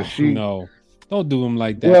 Nah, cause no, don't do him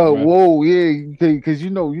like that. Well, bro. whoa, yeah, because you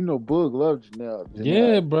know, Boog loves Janae.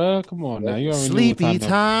 Yeah, bro, come on now. You already Sleepy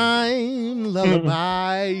time,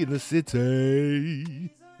 lullaby in the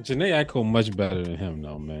city. Janae Aiko much better than him,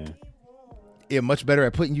 though, man. Yeah, much better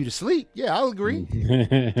at putting you to sleep. Yeah, I'll agree.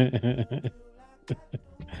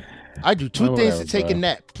 I do two things to take a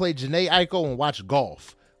nap: play Janae Aiko and watch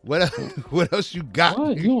golf. What else you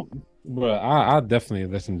got? Bro, I definitely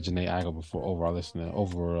listen to Janae Aiko before over this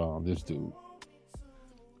dude.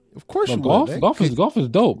 Of course, you golf is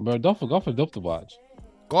dope, bro. Golf is dope to watch.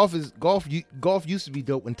 Golf used to be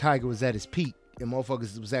dope when Tiger was at his peak and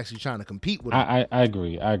motherfuckers was actually trying to compete with him. I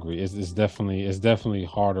agree. It's definitely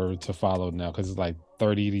harder to follow now because it's like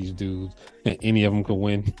 30 of these dudes and any of them could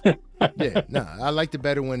win. Yeah, I liked it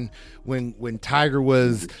better when Tiger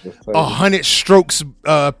was 100 strokes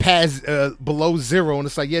past below zero, and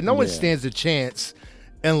it's like, no one stands a chance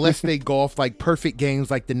unless they golf like perfect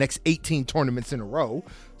games like the next 18 tournaments in a row.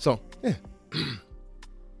 So yeah.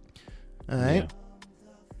 All right. Yeah.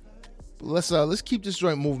 Let's keep this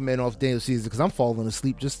joint moving, man, off Daniel Caesar, because I'm falling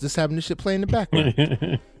asleep just having this shit play in the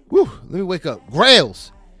background. Woo, let me wake up.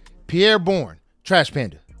 Grails, Pierre Bourne, Trash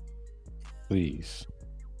Panda. Please.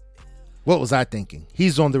 What was I thinking?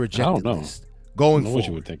 He's on the rejected list. Going forward. What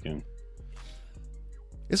you were thinking?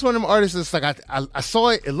 It's one of them artists that's like, I saw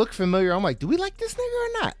it, it looked familiar. I'm like, do we like this nigga or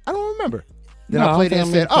not? I don't remember. Then I played it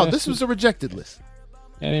and said, this was a rejected list.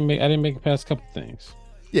 I didn't make it past a couple things.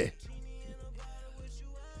 Yeah.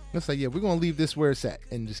 It's like, we're going to leave this where it's at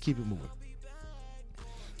and just keep it moving.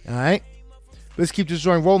 All right. Let's keep this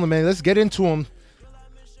joint rolling, man. Let's get into them.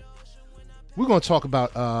 We're going to talk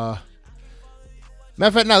about, matter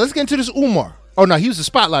of fact, now let's get into this Umar. Oh, no, he was the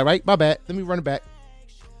spotlight, right? My bad. Let me run it back.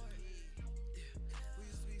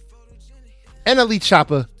 NLE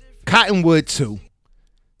Chopper, Cottonwood 2.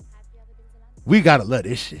 We got to love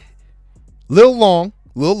this shit. Little long.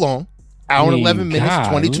 Hour and 11 minutes,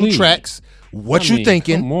 22 tracks. What you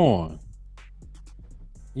thinking? Come on.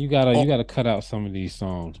 You gotta cut out some of these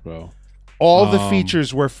songs, bro. All the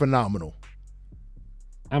features were phenomenal.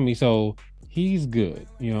 I mean, so he's good.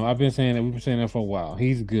 You know, we've been saying that for a while.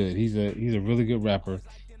 He's good. He's a really good rapper.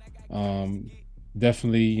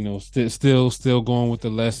 Definitely, you know, still going with the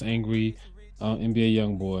less angry NBA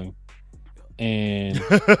young boy. And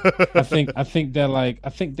I think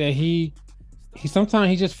that he sometimes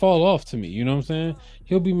he just fall off to me. You know what I'm saying?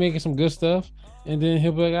 He'll be making some good stuff, and then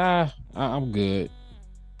he'll be like, I'm good.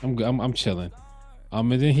 I'm chilling.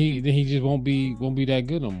 And then he just won't be that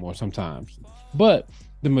good no more sometimes. But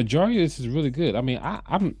the majority of this is really good. I mean,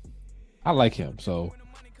 I like him, so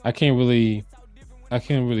I can't really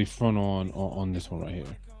front on this one right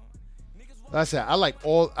here. Like I said,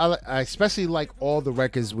 I especially like all the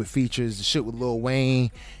records with features. The shit with Lil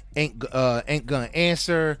Wayne, Ain't Gonna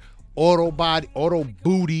Answer, Automo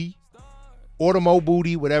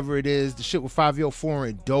Booty, whatever it is. The shit with 504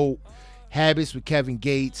 and Dope, Habits with Kevin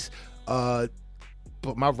Gates. But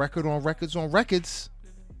my record on records,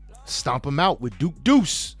 Stomp 'em Out with Duke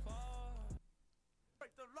Deuce.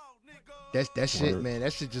 That shit, man.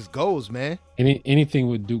 That shit just goes, man. Anything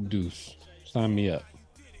with Duke Deuce, sign me up.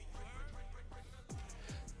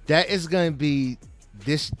 That is gonna be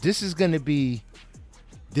this is gonna be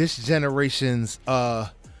this generation's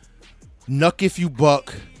Nuck If You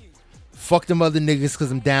Buck, fuck them other niggas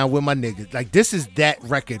cause I'm down with my niggas. Like, this is that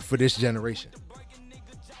record for this generation.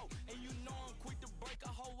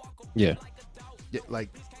 Yeah. Like,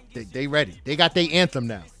 they ready. They got their anthem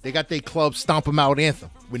now. They got their club Stomp 'em Out anthem.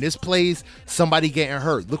 When this plays, somebody getting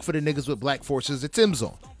hurt. Look for the niggas with black forces at Tim's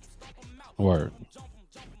on. Word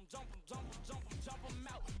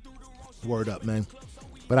up, man.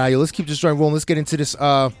 But let's keep this joint rolling. Let's get into this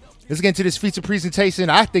feature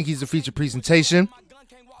presentation. I think he's a feature presentation.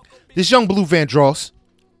 This young Bleu Vandross,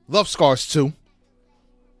 Love Scars 2.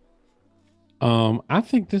 I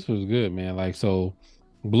think this was good, man. Like, so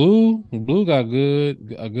Bleu got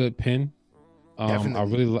a good pen. I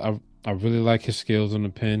really like his skills on the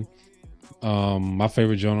pen. My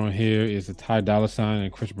favorite joint on here is the Ty Dolla $ign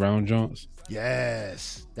and Chris Brown joints.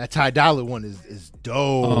 Yes, that Ty Dolla one is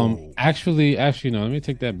dope. Actually, no. Let me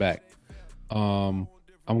take that back. I'm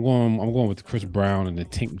going with the Chris Brown and the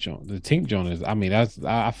Tink joint. The Tink joint is, I mean,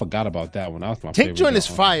 I forgot about that one. That was my favorite. Tink joint is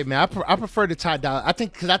fire, man. I prefer the Ty Dolla. I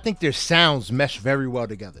think their sounds mesh very well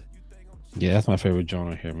together. Yeah, that's my favorite joint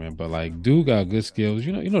on here, man. But like, dude got good skills.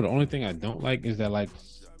 You know, the only thing I don't like is that, like,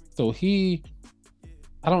 so I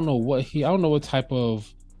don't know what type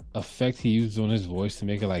of effect he uses on his voice to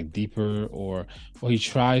make it like deeper, or he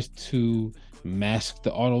tries to mask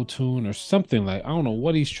the auto tune or something. Like, I don't know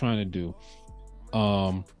what he's trying to do.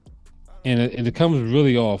 And it comes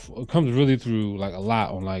really off. It comes really through like a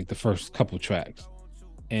lot on like the first couple tracks,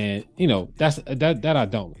 and you know that I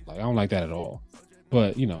don't like. I don't like that at all.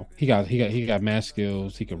 But you know, he got mad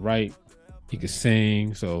skills. He could write, he could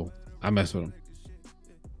sing. So I mess with him.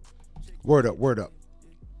 Word up.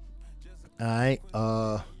 All right.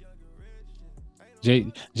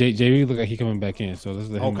 JB look like he coming back in. So let's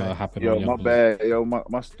let him hop in. Yo, my bad. Yo,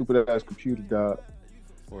 my stupid ass computer died.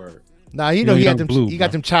 Word. Nah, you know he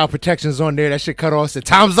got them child protections on there. That shit cut off. Said,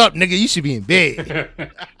 "Time's up, nigga. You should be in bed."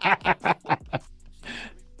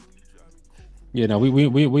 Yeah, no,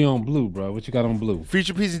 we on Blue, bro. What you got on Blue?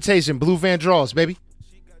 Feature presentation, Bleu Vandross, baby.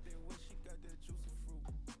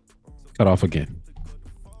 Cut off again.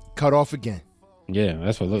 Cut off again. Yeah,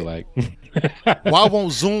 that's what it looked like. Why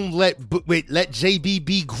won't Zoom let JB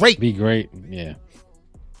be great? Be great, yeah.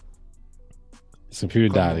 His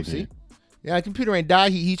computer died again. See? Yeah, the computer ain't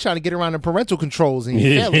died. He trying to get around the parental controls and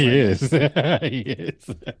He failing. is. He is.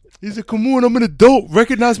 He said, "Come on, I'm an adult.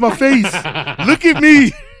 Recognize my face. Look at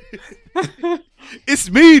me. It's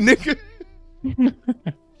me, nigga.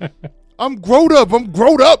 I'm grown up.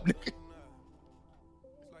 Nigga."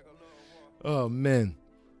 Oh man.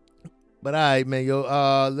 But all right, man,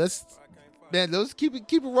 yo, let's keep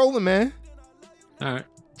it rolling, man. All right.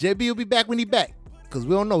 JB will be back when he back, because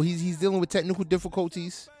we don't know. He's dealing with technical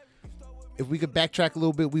difficulties. If we could backtrack a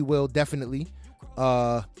little bit, we will definitely.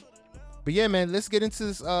 But yeah, man, let's get into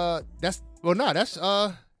this. That's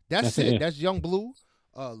it. That's Young Bleu.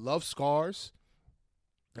 Love Scars.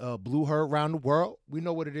 Bleu heard around the world. We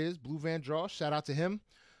know what it is. Bleu Van Draw. Shout out to him.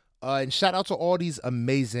 And shout out to all these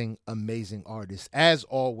amazing, amazing artists. As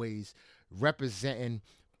always, representing,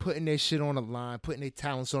 putting their shit on the line, putting their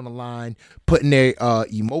talents on the line, putting their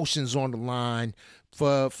emotions on the line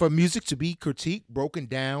for music to be critiqued, broken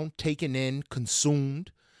down, taken in,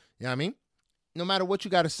 consumed. You know what I mean? No matter what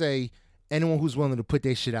you got to say, anyone who's willing to put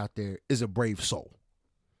their shit out there is a brave soul.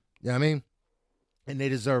 You know what I mean? And they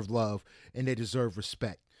deserve love and they deserve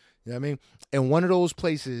respect. You know what I mean? And one of those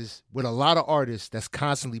places with a lot of artists that's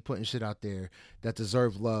constantly putting shit out there that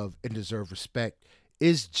deserve love and deserve respect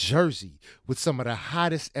is Jersey, with some of the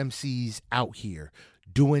hottest MCs out here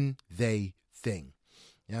doing they thing.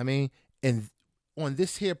 You know what I mean? And on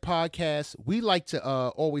this here podcast, we like to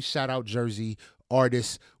always shout out Jersey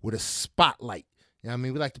artists with a spotlight. You know what I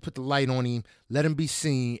mean? We like to put the light on him, let him be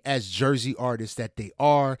seen as Jersey artists that they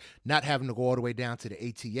are, not having to go all the way down to the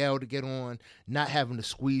ATL to get on, not having to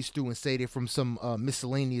squeeze through and say they're from some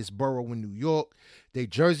miscellaneous borough in New York. They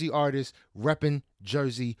Jersey artists repping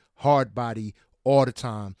Jersey hard body all the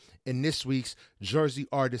time. And this week's Jersey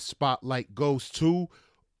artist spotlight goes to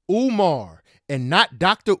Umar, and not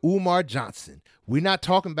Dr. Umar Johnson. We're not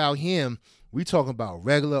talking about him. We talking about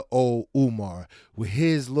regular old Umar with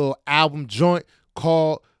his little album joint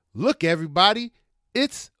called Look Everybody,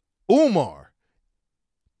 It's Umar.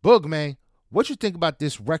 Boog, man, what you think about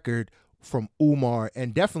this record from Umar?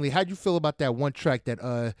 And definitely, how'd you feel about that one track that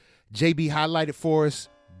JB highlighted for us,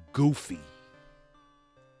 Goofy?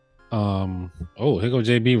 Oh, here go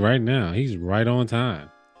JB right now. He's right on time.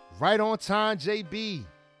 Right on time, JB.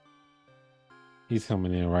 He's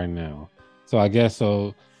coming in right now. So I guess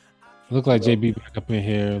so. Look like JB back up in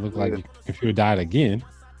here. Look like your computer died again.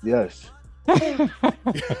 Yes.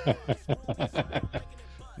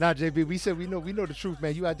 Nah, JB, we said we know the truth,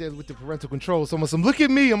 man. You out there with the parental control. Some look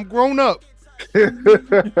at me, I'm grown up.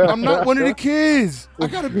 I'm not one of the kids. I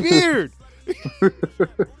got a beard.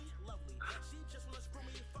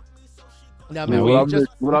 Now, man,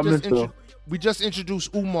 we just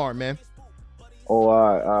introduced Umar, man. Oh,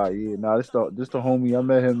 all right, yeah. Nah, this the homie. I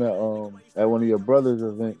met him at one of your brother's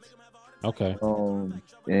events. Okay.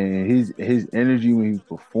 And his energy when he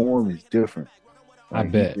performs is different. I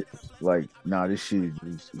bet. This shit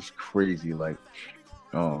is crazy. Like,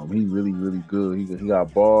 he really, really good. He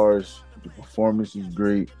got bars. The performance is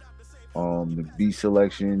great. The beat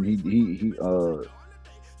selection. He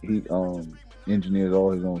engineers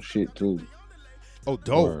all his own shit too. Oh,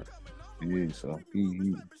 dope. Yeah, so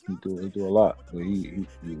he do a lot. But he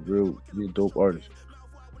a real dope artist.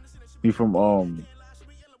 He from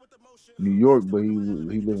New York, but he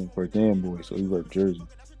live in Perth Amboy, so he rep Jersey.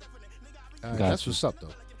 That's what's up, though.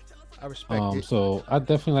 I respect it. So I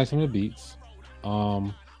definitely like some of the beats.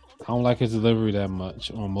 I don't like his delivery that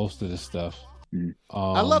much on most of the stuff.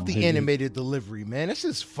 I love the animated delivery, man. It's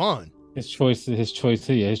just fun. His choice in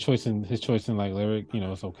like lyric,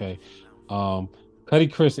 it's okay. Cuddy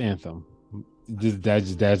Chris anthem.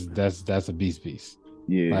 That's a beast piece.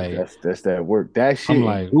 Yeah, like, that's that work. That shit,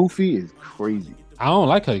 like, Goofy is crazy. I don't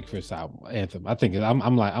like Cuddy Chris anthem. I think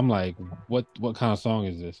I'm like, what kind of song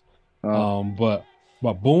is this? But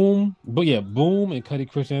Boom and Cuddy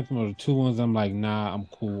Chris anthem are the two ones I'm like, nah, I'm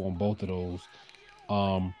cool on both of those.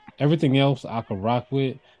 Everything else I could rock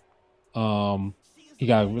with. He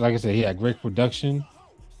got, like I said, he had great production,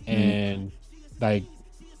 and like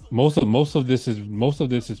most of this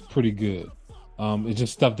is pretty good. It's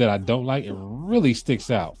just stuff that I don't like. It really sticks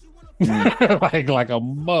out, like a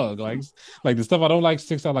mug. Like the stuff I don't like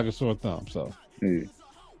sticks out like a sore thumb. So I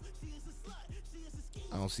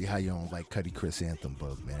don't see how you don't like Cuddy Chris anthem,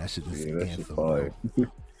 Bug, man. That shit is anthem.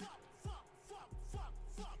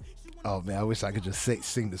 Oh man, I wish I could just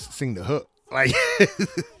sing the hook, like,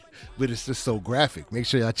 but it's just so graphic. Make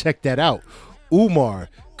sure y'all check that out. Umar,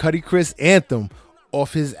 Cuddy Chris anthem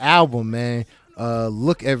off his album, man.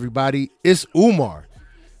 Look, everybody, it's Umar.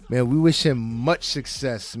 Man, we wish him much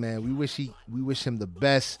success, man. We wish him the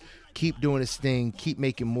best. Keep doing his thing. Keep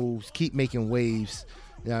making moves. Keep making waves.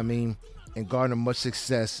 You know what I mean? And garner much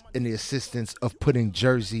success in the assistance of putting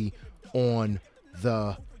Jersey on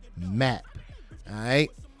the map. All right?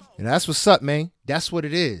 And that's what's up, man. That's what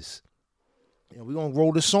it is. And we're going to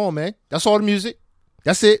roll this song, man. That's all the music.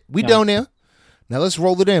 That's it. We down there. Now let's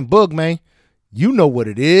roll it in. Boog, man. You know what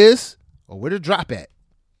it is or where to drop at.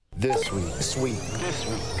 This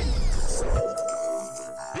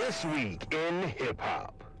week in hip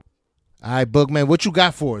hop. All right, Boog, man. What you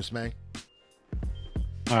got for us, man?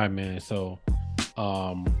 All right, man. So,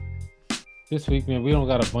 this week, man, we don't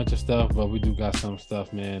got a bunch of stuff, but we do got some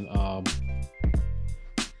stuff, man.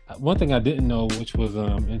 One thing I didn't know, which was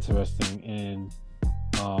interesting, and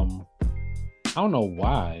I don't know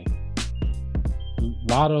why.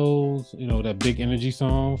 Lotto's, that Big Energy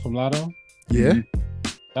song from Lotto. Yeah.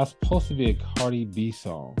 That's supposed to be a Cardi B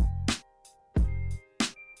song.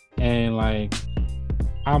 And like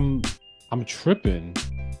I'm tripping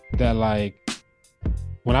that like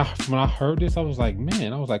when I heard this, I was like,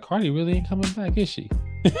 Cardi really ain't coming back, is she?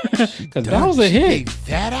 Because that was a hit. You gave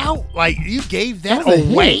that out? Like you gave that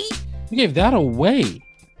away? You gave that away.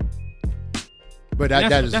 But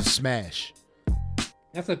that is a smash.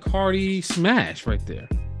 That's a Cardi smash right there.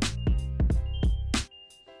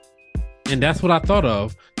 And that's what I thought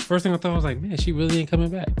of. First thing I thought was like, man, she really ain't coming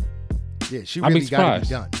back. Yeah, she really got to be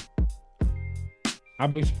done.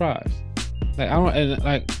 I'd be surprised. Like I don't, and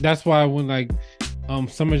like that's why when like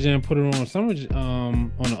Summer Jam put it on Summer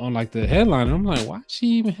on like the headliner, I'm like, why is she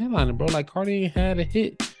even headlining, bro? Like Cardi ain't had a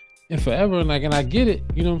hit in forever, and like, and I get it,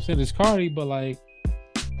 you know what I'm saying? It's Cardi, but like,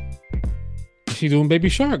 she doing Baby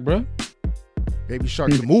Shark, bro. Baby Shark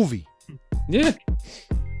the movie. Yeah,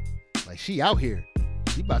 like she out here.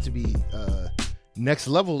 She about to be next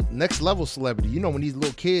level celebrity. You know when these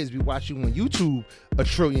little kids be watching on YouTube a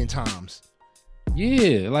trillion times.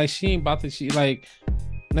 Yeah, like she ain't about to. She like,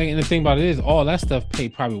 and the thing about it is, all that stuff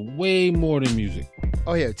paid probably way more than music.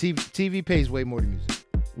 Oh yeah, TV pays way more than music.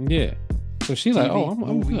 Yeah, so she like, oh,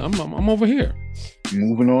 I'm good. I'm over here,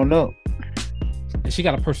 moving on up. And she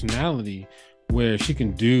got a personality where she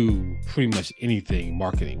can do pretty much anything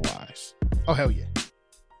marketing wise. Oh hell yeah!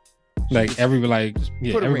 Like everybody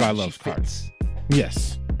loves Cardi.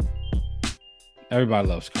 Yes, everybody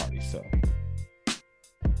loves Cardi. So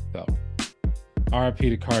R.I.P.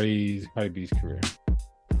 to Cardi B's career.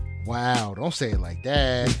 Wow, don't say it like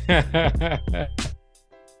that.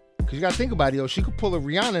 Cause you gotta think about it, yo. She could pull a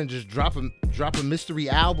Rihanna and just drop a mystery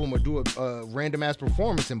album or do a random ass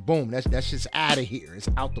performance, and boom, that's just out of here. It's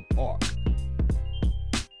out the park.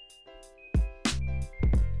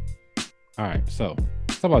 All right, so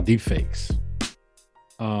let's talk about deepfakes.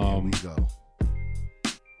 Here we go.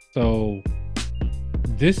 So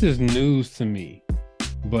this is news to me,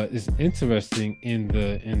 but it's interesting in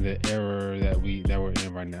the era that we're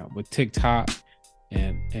in right now with TikTok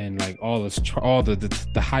and like all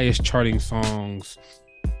the highest charting songs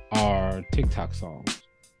are TikTok songs.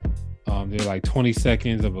 They're like 20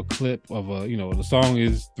 seconds of a clip of the song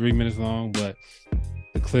is 3 minutes long, but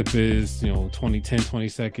the clip is 20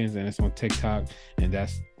 seconds, and it's on TikTok, and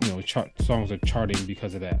that's songs are charting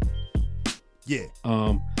because of that. Yeah.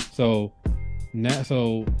 So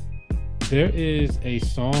there is a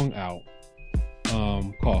song out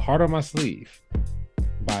called Heart on My Sleeve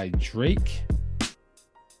by Drake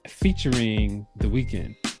featuring The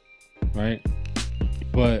Weeknd, right?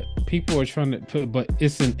 But people are trying to put, but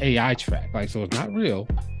it's an AI track, like, so it's not real.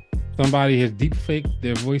 Somebody has deep faked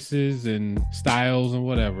their voices and styles and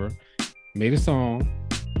whatever, made a song,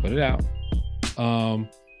 put it out.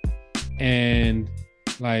 And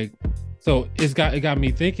like, so it got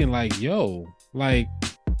me thinking like, yo, like,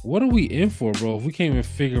 what are we in for, bro? If we can't even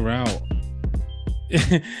figure out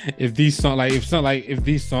if these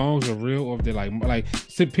songs are real, or if they're like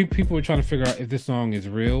so people are trying to figure out if this song is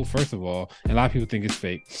real, first of all, and a lot of people think it's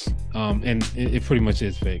fake. And it pretty much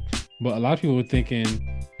is fake. But a lot of people were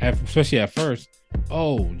thinking, especially at first,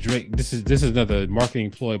 oh, Drake, this is another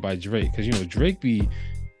marketing ploy by Drake, because Drake be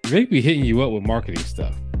hitting you up with marketing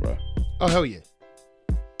stuff, bro. Oh hell yeah.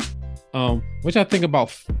 Which I think about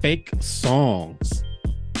fake songs.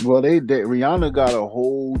 Well, Rihanna got a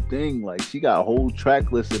whole thing, like she got a whole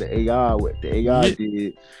track list of the AI, what the AI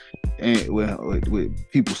did, and with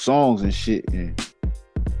people's songs and shit, and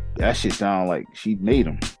that shit sound like she made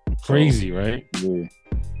them. Crazy, right? Yeah.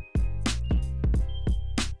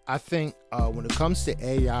 I think when it comes to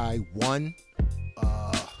AI,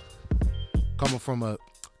 coming from a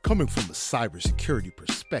cybersecurity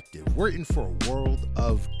perspective, we're in for a world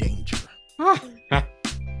of danger.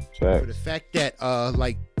 For the fact that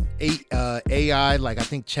like AI, like I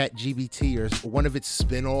think ChatGPT or one of its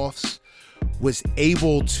spin-offs was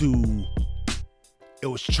able to, it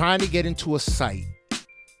was trying to get into a site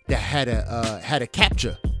that had a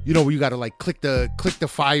captcha. You know, where you got to like click the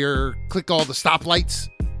fire, click all the stoplights.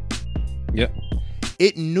 Yep.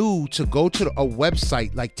 It knew to go to a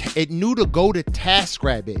website, like it knew to go to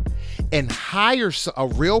TaskRabbit and hire a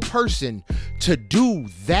real person to do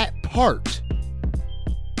that part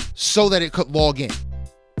so that it could log in.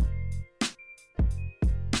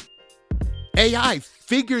 AI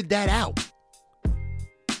figured that out.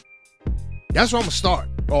 That's where I'm gonna start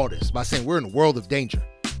all this, by saying we're in a world of danger.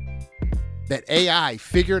 That AI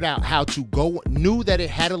figured out how to go, knew that it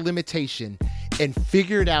had a limitation, and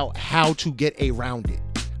figured out how to get around it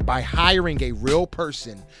by hiring a real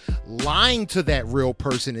person, lying to that real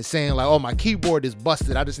person and saying like, oh, my keyboard is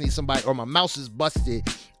busted, I just need somebody, or my mouse is busted,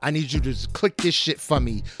 I need you to just click this shit for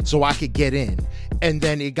me so I could get in. And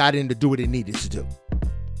then it got in to do what it needed to do.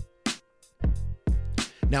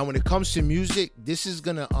 Now, when it comes to music, this is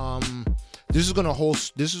what's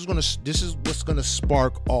gonna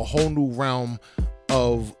spark a whole new realm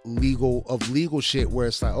of legal shit where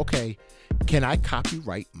it's like, okay, can I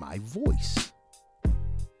copyright my voice?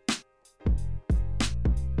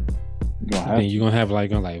 I think you're gonna have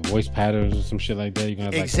like voice patterns or some shit like that. You're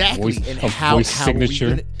gonna have exactly. Like and a voice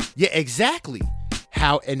signature. Yeah, exactly.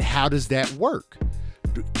 How does that work?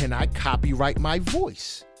 Can I copyright my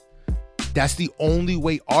voice? That's the only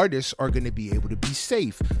way artists are going to be able to be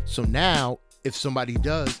safe. So now, if somebody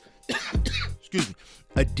does, excuse me,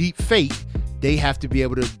 a deep fake, they have to be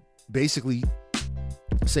able to basically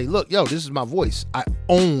say, look, yo, this is my voice.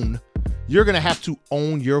 You're going to have to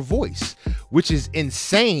own your voice, which is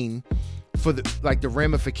insane for the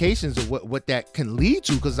ramifications of what that can lead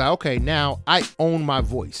to. Because, okay, now I own my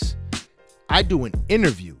voice. I do an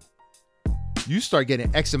interview. You start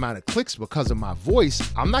getting X amount of clicks because of my voice.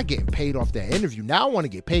 I'm not getting paid off that interview. Now I want to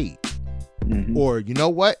get paid. Mm-hmm. Or you know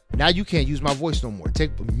what? Now you can't use my voice no more.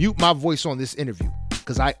 Mute my voice on this interview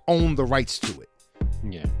because I own the rights to it.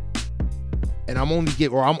 Yeah. And I'm only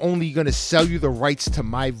going to sell you the rights to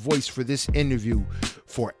my voice for this interview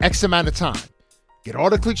for X amount of time. Get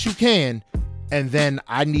all the clicks you can, and then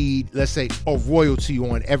I need, let's say, a royalty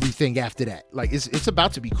on everything after that. Like it's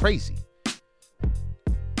about to be crazy.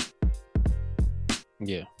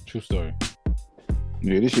 Yeah, true story.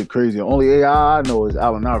 Yeah, this shit crazy. The only AI I know is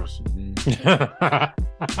Allen Iverson.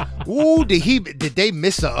 Ooh, did they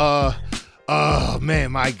miss oh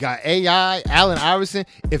man, my God. AI, Allen Iverson.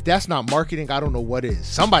 If that's not marketing, I don't know what is.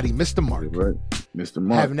 Somebody missed the mark. Right. Mr.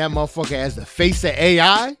 Mark. Having that motherfucker as the face of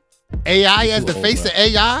AI? AI as the face of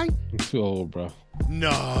AI? I'm too old, bro.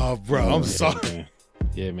 No, bro. I'm sorry. Man.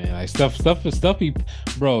 Yeah, man. Like stuff.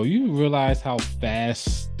 Bro, you realize how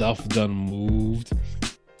fast stuff done moved?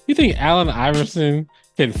 You think Allen Iverson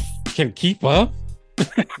can keep up?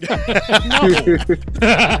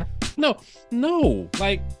 No.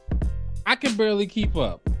 Like, I can barely keep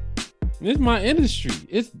up. It's my industry.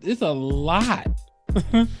 It's a lot.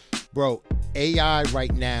 Bro, AI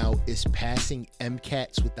right now is passing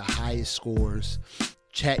MCATs with the highest scores.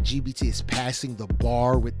 ChatGPT is passing the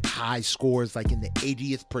bar with high scores, like in the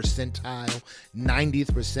 80th percentile,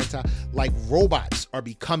 90th percentile. Like robots are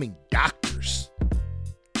becoming doctors.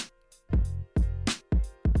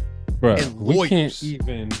 Bro, we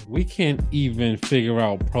can't even figure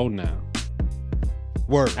out pronoun.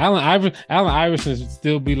 Word. Allen Iverson should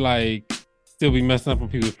still be messing up on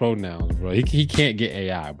people's pronouns, bro. He can't get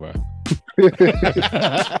AI, bro.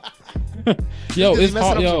 Yo, it's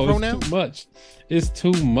hard. Yo, it's too much. It's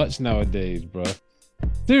too much nowadays, bro.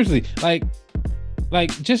 Seriously, like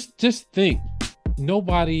just think.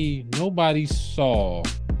 Nobody saw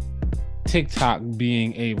TikTok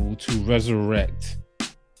being able to resurrect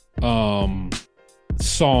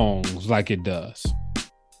songs like it does.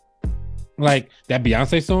 Like that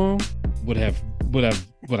Beyonce song would have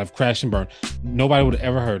crashed and burned. Nobody would have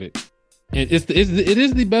ever heard it. It is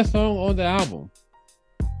the best song on the album,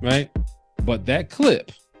 right? But that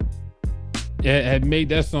clip had made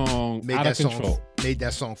that song out of control. Made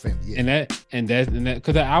that song famous, yeah. And that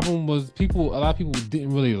because the album was a lot of people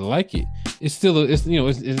didn't really like it. It's still it's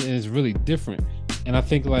really different. And I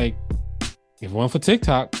think like if it weren't for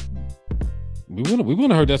TikTok, we wouldn't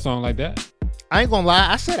have heard that song like that. I ain't gonna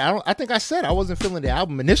lie. I think I said I wasn't feeling the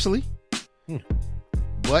album initially,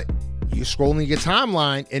 but you're scrolling your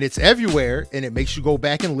timeline and it's everywhere, and it makes you go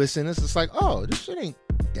back and listen. It's just like, oh, this shit ain't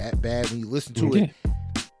that bad when you listen to it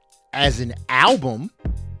as an album.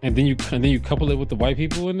 And then you couple it with the white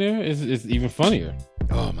people in there. It's even funnier.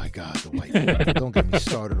 Oh my God, the white people! Don't get me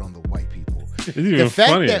started on the white people. It's even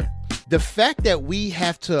funnier. The fact that we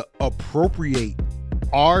have to appropriate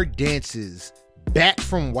our dances back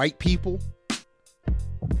from white people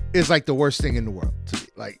is like the worst thing in the world to me.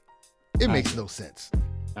 Like, it makes no sense.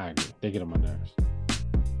 I agree. They get on my nerves.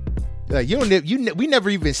 Like, we never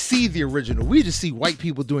even see the original. We just see white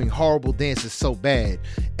people doing horrible dances so bad,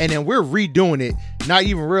 and then we're redoing it, not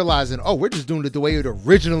even realizing, oh, we're just doing it the way it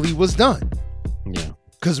originally was done. Yeah,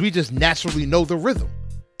 because we just naturally know the rhythm.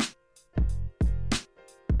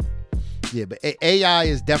 Yeah, but AI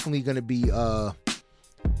is definitely going to be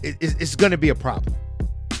it's going to be a problem.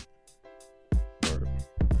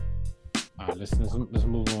 All right, let's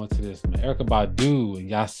move on to this, man. Erykah Badu and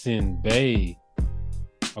Yasin Bey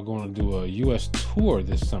are going to do a U.S. tour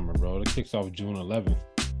this summer, bro. It kicks off June 11th,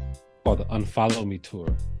 called the Unfollow Me Tour.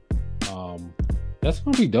 That's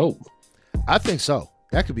going to be dope. I think so.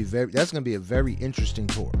 That's going to be a very interesting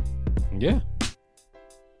tour. Yeah.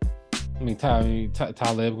 I mean,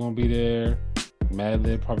 Talib going to be there.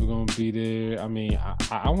 Madlib probably going to be there. I mean,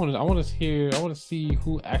 I want to see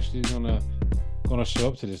who actually is going to show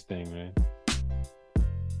up to this thing, man.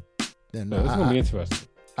 Yeah, no, so it's going to be interesting.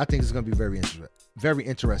 I think it's going to be very interesting. Very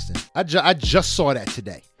interesting. I just saw that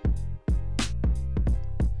today.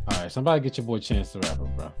 All right, somebody get your boy Chance the Rapper,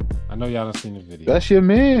 bro. I know y'all done seen the video. That's your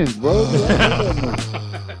man, bro.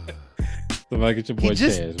 Somebody get your boy Chance. He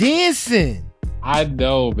just dancing. I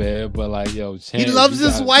know, man, but like, yo, Chance, he loves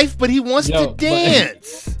his wife, but he wants to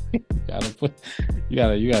dance. You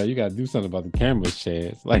gotta do something about the camera's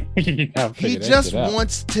Chance. Like, you gotta he just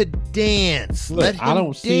wants to dance. Look, let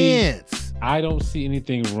him dance. I don't see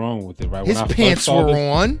anything wrong with it, right? His pants were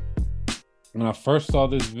on. When I first saw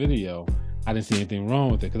this video, I didn't see anything wrong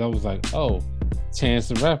with it because I was like, oh, Chance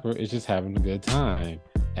the Rapper is just having a good time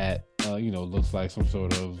at looks like some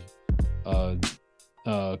sort of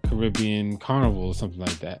Caribbean carnival or something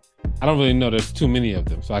like that. I don't really know. There's too many of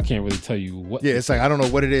them, so I can't really tell you what. Yeah, it's like I don't know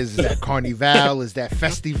what it is. Is that Carnival? Is that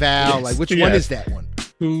Festival? Yes, like which one is that one?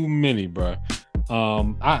 Too many, bro.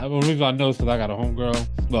 The reason I know is because I got a homegirl.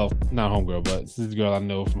 Well, not homegirl, but this is a girl I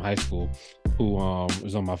know from high school who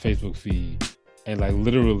is on my Facebook feed, and like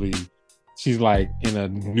literally, she's like in a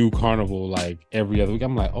new carnival like every other week.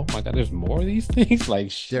 I'm like, oh my god, there's more of these things. Like,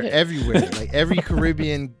 shit. They're everywhere. Like every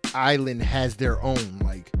Caribbean island has their own.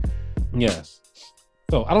 Like, yes.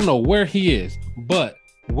 So I don't know where he is, but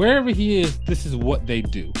wherever he is, this is what they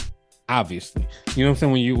do. Obviously, you know what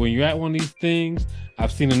I'm saying. When you're at one of these things,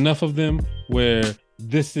 I've seen enough of them where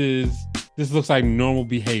this looks like normal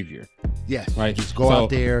behavior. Yes, right. Just go out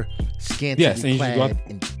there, scantily clad,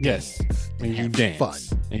 and you dance, fun,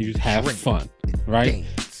 and you just have fun, right?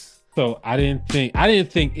 Dance. So I didn't think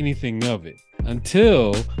anything of it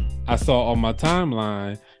until I saw on my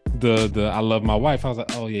timeline the I love my wife. I was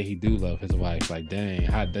like, oh yeah, he do love his wife. Like, dang,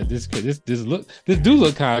 this do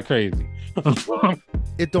look kind of crazy.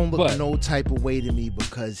 It don't look no type of way to me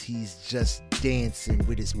because he's just dancing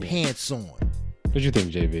with his pants on. What you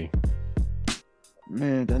think, JB?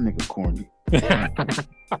 Man, that nigga corny.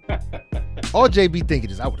 All JB thinking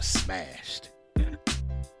is I would have smashed.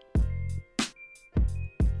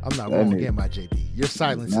 I'm not wrong again, my JB. Your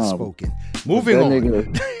silence is spoken. Moving on.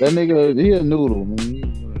 That nigga, he a noodle,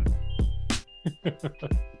 man.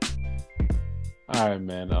 All right,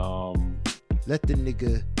 man. Let the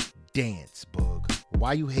nigga dance, Bug.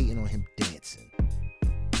 Why you hating on him dancing?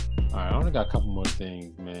 All right, I only got a couple more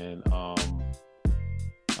things, man.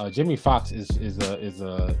 Jamie Foxx is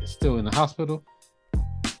still in the hospital.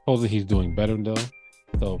 Supposedly he's doing better though.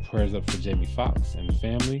 So prayers up for Jamie Foxx and the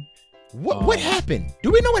family. What happened?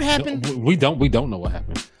 Do we know what happened? We don't know what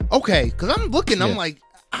happened. Okay, because I'm looking. Yeah. I'm like,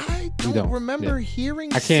 I don't remember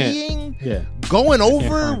hearing, seeing, going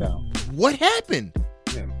over what happened.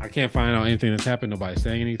 Yeah, I can't find out anything that's happened. Nobody's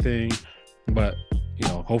saying anything, but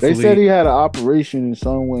hopefully they said he had an operation and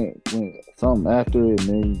something something after it,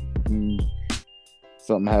 and then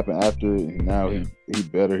something happened after it, and now he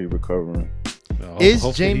better. He recovering. Is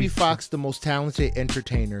Jamie Foxx the most talented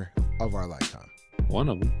entertainer of our lifetime? One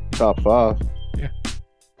of them. Top 5. Yeah.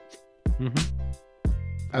 Mm-hmm.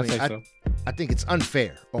 I think it's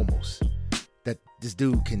unfair almost that this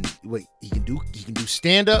dude can he can do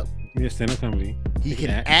stand up. Yeah, stand up comedy. He can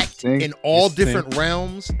act in all different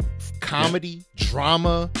realms: comedy,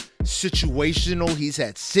 drama, situational. He's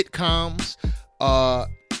had sitcoms,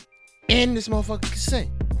 and this motherfucker can sing.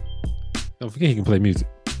 Don't forget he can play music.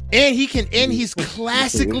 And he's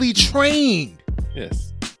classically trained.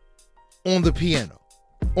 Yes. On the piano,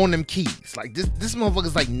 on them keys. Like this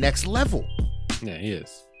motherfucker's like next level. Yeah, he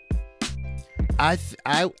is. I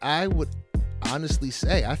would honestly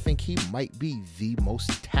say I think he might be the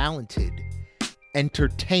most talented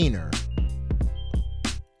entertainer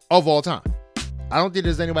of all time. I don't think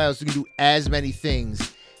there's anybody else who can do as many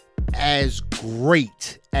things as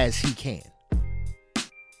great as he can.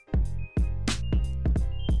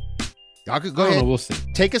 Y'all could go ahead. We'll see.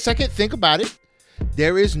 Take a second, think about it.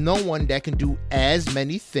 There is no one that can do as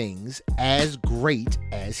many things as great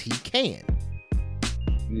as he can.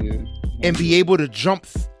 Yeah. And be able to jump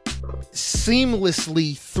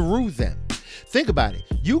seamlessly through them. Think about it.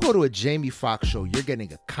 You go to a Jamie Foxx show, you're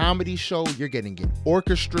getting a comedy show, you're getting an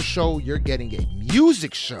orchestra show, you're getting a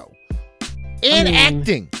music show, and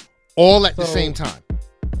acting all at the same time.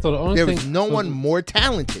 So the only there is no one more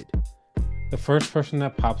talented. The first person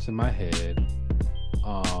that pops in my head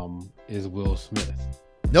is Will Smith.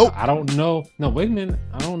 Nope. I don't know. No, wait a minute.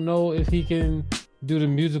 I don't know if he can do the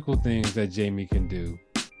musical things that Jamie can do.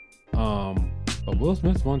 But Will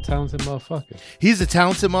Smith's one talented motherfucker. He's a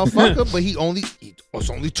talented motherfucker, but it's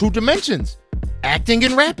only two dimensions. Acting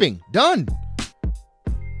and rapping. Done.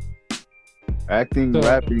 Acting,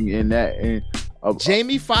 rapping, and that. And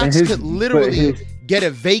Jamie Foxx could literally get a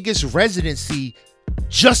Vegas residency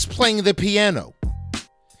just playing the piano.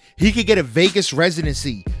 He could get a Vegas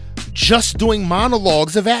residency just doing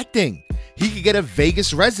monologues of acting. He could get a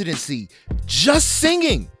Vegas residency just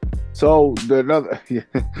singing. So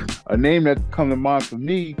a name that comes to mind for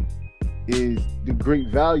me is the Great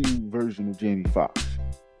Value version of Jamie Foxx.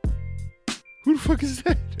 Who the fuck is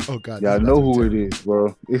that? Oh God, y'all know who it is,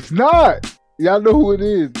 bro. It's not. Y'all know who it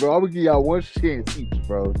is, bro. I'm gonna give y'all one chance each,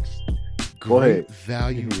 bro. Go ahead.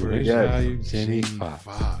 Value Great version. Value Jamie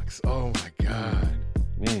Foxx. Oh my God.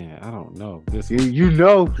 Man, I don't know this. You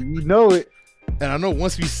know it. And I know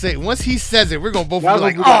once he says it, we're gonna both be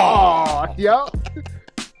like, oh, yeah.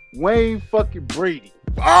 Wayne fucking Brady.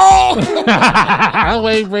 Oh,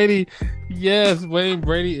 Wayne Brady. Yes, Wayne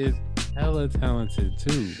Brady is hella talented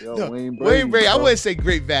too. Yo, no, Wayne Brady. I wouldn't say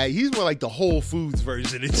great value. He's more like the Whole Foods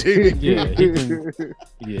version of Jamie.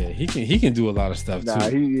 He can do a lot of stuff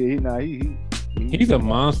too. He's a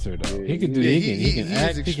monster though. Yeah, he can do. He can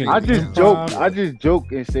act. He can I just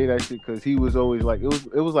joke and say that shit because he was always like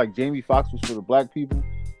it was like Jamie Foxx was for the black people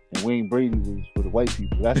and Wayne Brady was for the white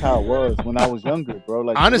people. That's how it was when I was younger, bro.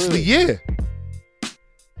 Like honestly, yeah.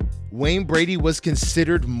 Wayne Brady was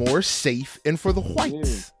considered more safe and for the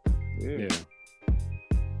whites. Yeah.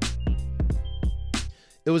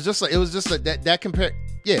 It was just like that compare.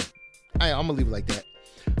 Yeah, I'm gonna leave it like that.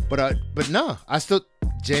 But no,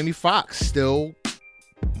 Jamie Foxx still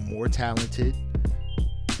more talented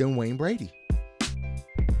than Wayne Brady.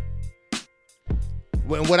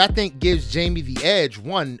 What I think gives Jamie the edge,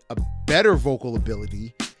 one, a better vocal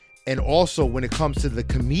ability, and also when it comes to the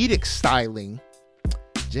comedic styling,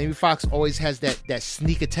 Jamie Foxx always has that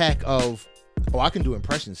sneak attack of, I can do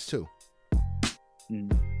impressions too.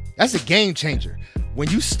 That's a game changer. When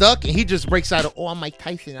you stuck and he just breaks out of, I'm Mike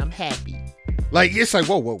Tyson, I'm happy. Like, it's like,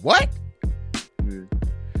 whoa, what?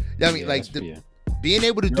 I mean, being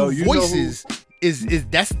able to do voices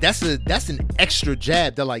that's an extra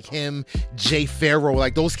jab that like him, Jay Farrow,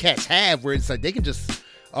 like those cats have, where it's like they can just,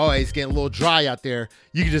 it's getting a little dry out there.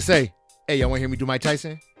 You can just say, hey, y'all want to hear me do Mike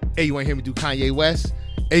Tyson? Hey, you want to hear me do Kanye West?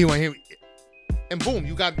 Hey, you want to hear me? And boom,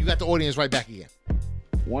 you got the audience right back again.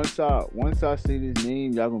 Once I say this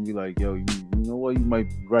name, y'all gonna be like, yo, you know what? You might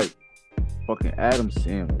be right. Fucking Adam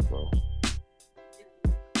Sandler, bro.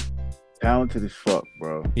 Talented as fuck,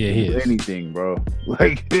 bro. Yeah, he is. Anything, bro.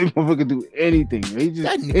 Like, this motherfucker do anything. He just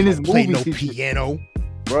that nigga in his play movies, no piano,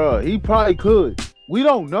 bro. He probably could. We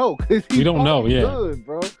don't know because we don't know. Yeah, could,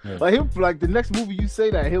 bro. Yeah. Like the next movie you say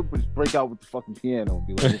that he'll just break out with the fucking piano and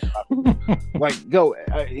be like, like, yo,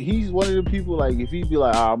 he's one of the people. Like, if he be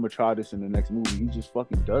like, I'm gonna try this in the next movie, he just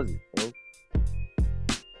fucking does it, bro.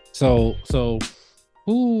 So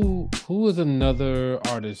who is another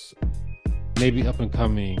artist, maybe up and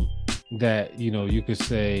coming, that you could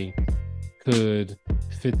say could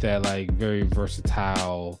fit that like very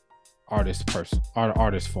versatile artist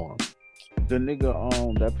form? The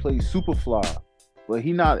nigga that plays Superfly, but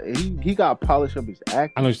he got polished up his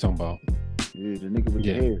acting. I know what you're talking about. Yeah, the nigga with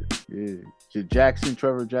the hair. Yeah,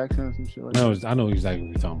 Trevor Jackson, or some shit like that. I know exactly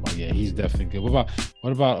what you're talking about. Yeah, he's definitely good.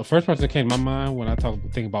 What about the first person that came to my mind when I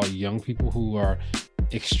think about young people who are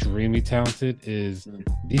extremely talented is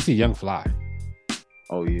DC Young Fly.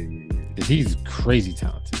 Oh yeah. He's crazy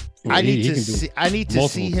talented. I need to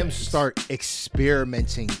see him start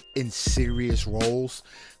experimenting in serious roles,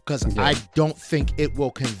 because I don't think it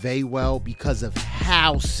will convey well because of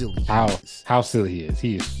how silly he is. How silly he is.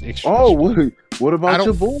 He is extremely. What about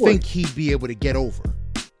your boy? I don't think he'd be able to get over.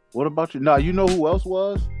 What about you? Nah, you know who else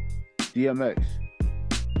was? DMX.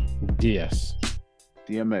 Yes.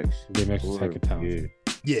 DMX was hecka talented.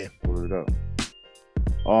 Yeah. Word up.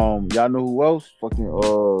 Y'all know who else? Fucking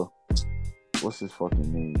what's his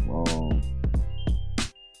fucking name?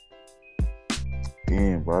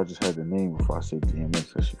 Damn, bro, I just had the name before I said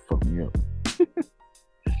DMX. That shit fucked me up.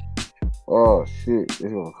 Oh shit, it's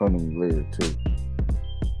gonna come to me later too.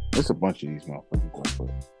 There's a bunch of these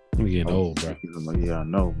motherfuckers. I'm getting old, bro. Yeah, I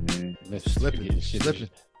know, man. Slipping.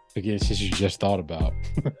 Forgetting shit you just thought about.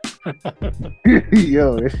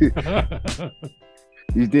 Yo,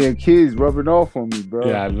 these damn kids rubbing off on me, bro.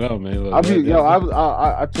 Yeah, I know, man. Look,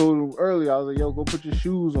 I told him earlier. I was like, yo, go put your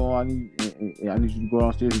shoes on. I need you to go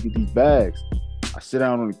downstairs and get these bags. I sit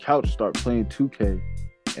down on the couch, start playing 2K,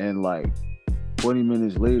 and like 20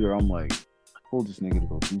 minutes later, I'm like, I told this nigga to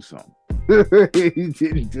go do something. He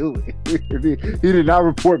didn't do it. He did not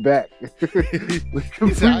report back.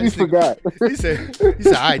 Completely forgot. He said, all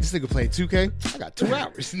right, this nigga playing 2K. I got 2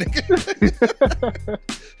 hours, nigga.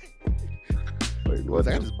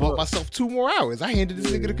 I just bought myself 2 more hours. I handed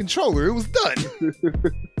this nigga the controller. It was done.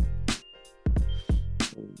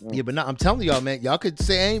 Yeah, but I'm telling y'all, man, y'all could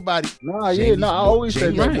say anybody. I always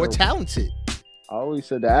said Jamie's more talented. I always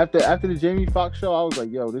said that after the Jamie Foxx show, I was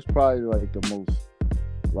like, yo, this is probably like the most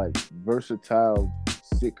like versatile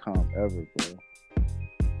sitcom ever, bro.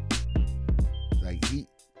 Like he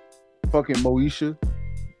fucking Moesha,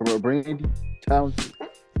 Brandy, talented.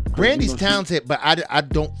 Brandy's talented, but I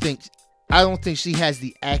don't think she has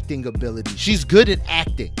the acting ability. She's good at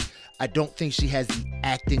acting. I don't think she has the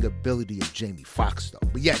acting ability of Jamie Foxx, though.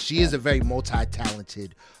 But yeah, she is a very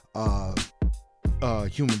multi-talented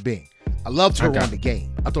human being. I loved her on The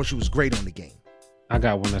Game. I thought she was great on The Game. I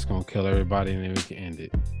got one that's gonna kill everybody, and then we can end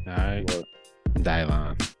it. All right,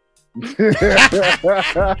 Dylon.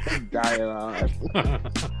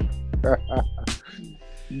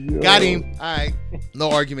 Got him. All right, no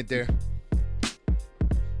argument there.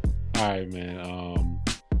 All right, man.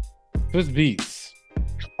 Swiss Beats.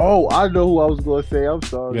 Oh, I know who I was gonna say. I'm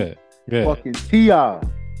sorry. Good. Fucking T.I.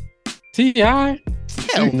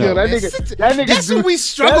 Hell no, that nigga. That's what we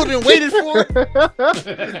struggled and waited for.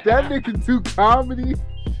 That nigga do comedy.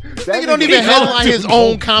 That nigga don't even headline his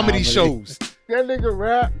own comedy shows. That nigga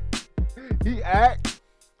rap. He act.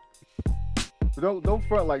 But don't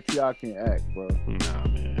front like T.I. can't act, bro. Nah,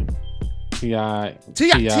 man. T.I.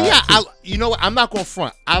 You know what? I'm not gonna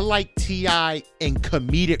front. I like T.I. in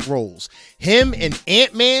comedic roles. Him and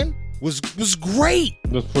Ant-Man was great.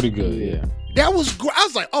 It was pretty good, yeah. That was great. I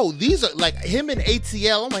was like, oh, these are like him and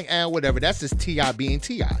ATL. I'm like, whatever. That's just T.I. being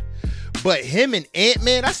T.I. But him and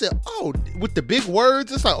Ant-Man, I said, oh, with the big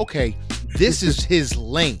words, it's like, okay, this is his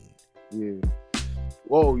lane. Yeah.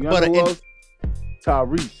 Whoa, you know who else?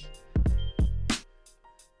 Tyrese.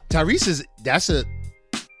 Tyrese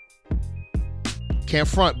can't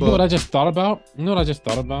front, but you know what I just thought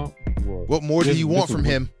about? What more do you want from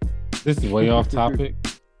him? This is way off topic,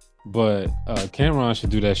 but Cameron should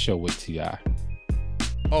do that show with T.I.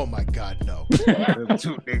 Oh my God, no.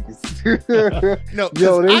 Two niggas. No,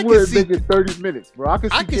 yo, they would make it 30 minutes, bro. I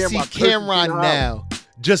can see Cameron now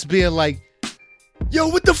just being like, yo,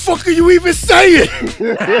 what the fuck are you even saying?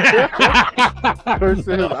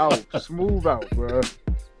 Cursing him out. Smooth out, bro.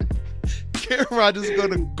 Cameron is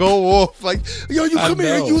gonna go off like, yo, you come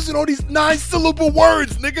here using all these 9-syllable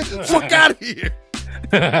words, nigga. Fuck out of here.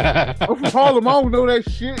 I'm from Harlem. I don't know that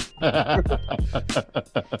shit.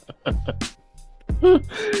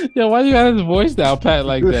 Yo, why you got his voice down pat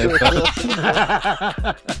like that?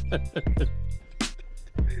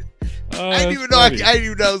 I didn't even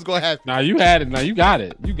know it was gonna happen. Nah, you had it. Nah, you got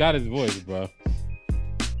it. You got his voice, bro.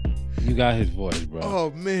 You got his voice, bro.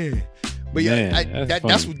 Oh man. But yeah,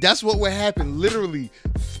 that's what would happen. Literally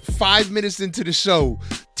 5 minutes into the show,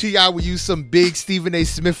 T.I. would use some big Stephen A.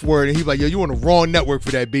 Smith word, and he'd be like, yo, you on the wrong network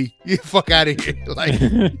for that, B. Get the fuck out of here. Like,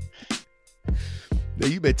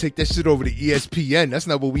 you better take that shit over to ESPN. That's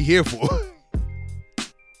not what we here for.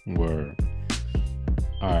 Word.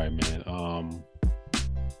 All right, man.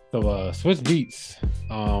 So Swiss Beats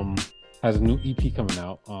has a new EP coming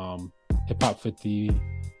out. Hip Hop 50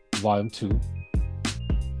 Volume 2.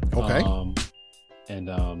 Okay. And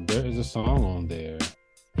there is a song on there.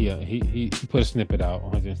 He put a snippet out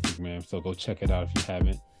on his Instagram, so go check it out if you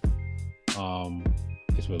haven't.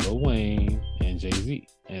 It's with Lil Wayne and Jay-Z,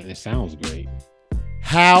 and it sounds great.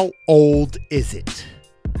 How old is it?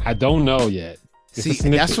 I don't know yet. See,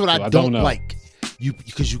 and that's what I don't like.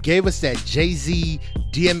 Because you gave us that Jay-Z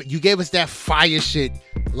DM, you gave us that fire shit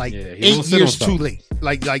like 8 years too late.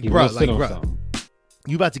 Like bro.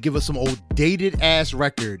 You about to give us some old dated ass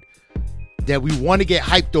record that we want to get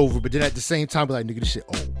hyped over, but then at the same time be like, nigga, this shit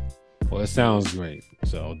old. Well, it sounds great.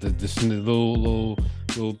 So this little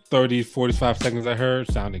 30, 45 seconds I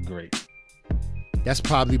heard sounded great. That's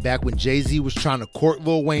probably back when Jay-Z was trying to court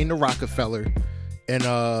Lil Wayne to Rockefeller, and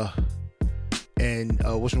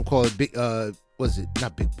whatchamacallit, big was it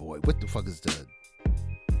not Big Boy? What the fuck is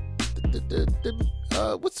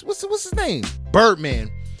what's his name? Birdman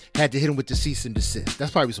had to hit him with the cease and desist.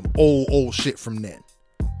 That's probably some old shit from then.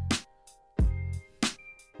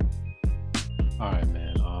 All right, man.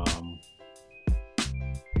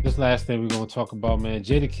 This last thing we're gonna talk about, man,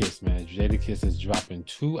 Jadakiss, man. Jadakiss is dropping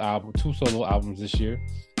two solo albums this year.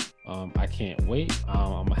 I can't wait.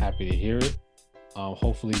 I'm happy to hear it.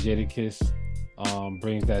 Hopefully Jadakiss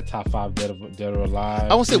brings that top 5 Dead or Alive.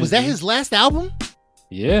 I want to say, was that his last album?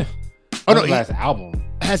 Yeah. Oh no, his last album.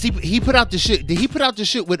 Has he put out the shit? Did he put out the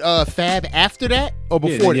shit with Fab after that or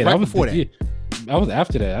before? Yeah, right before that? Yeah, that was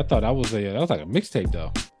after that. I thought that was like a mixtape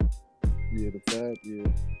though. Yeah, the Fab, yeah.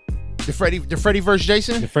 The Freddie versus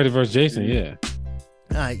Jason? The Freddie versus Jason, yeah.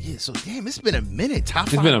 Yeah, so damn, it's been a minute. Top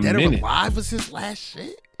It's 5 been a Dead or minute. Alive was his last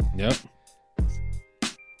shit? Yep.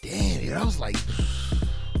 Damn, I was like...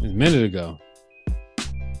 It's a minute ago.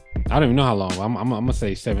 I don't even know how long. I'm gonna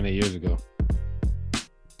say 7-8 years ago.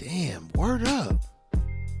 Damn, word up.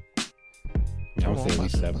 I'm gonna say at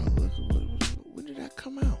least 7. When did that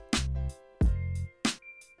come out?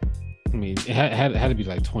 I mean, it had to be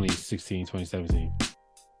like 2016, 2017.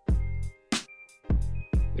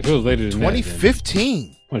 If it was later than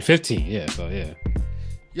 2015. 2015, yeah. So yeah.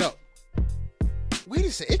 Yo, wait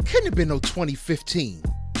a second. It couldn't have been no 2015.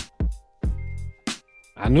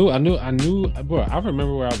 I knew, bro. I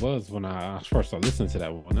remember where I was when I first started listening to that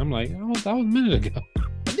one. I'm like, that was a minute ago.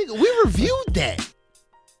 Nigga, we reviewed that.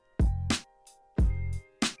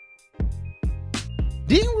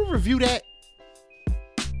 Didn't we review that?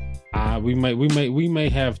 We may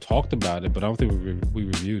have talked about it, but I don't think we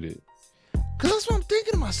reviewed it. Cause that's what I'm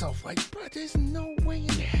thinking to myself. Like, bro, there's no way in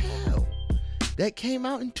hell that came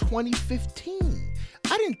out in 2015.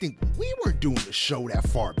 I didn't think we were doing the show that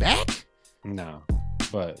far back. No,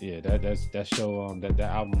 but yeah, that show that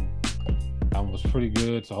album was pretty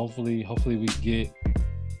good. So hopefully we get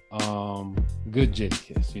good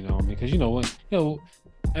Jadakiss. You know what I mean?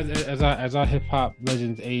 Because as our hip hop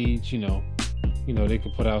legends age, they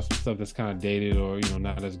could put out some stuff that's kind of dated or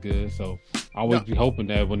not as good. So I always be hoping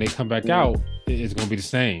that when they come back out, it's gonna be the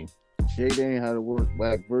same. Jay ain't had a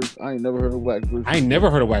whack verse. I ain't never heard a whack verse. I ain't never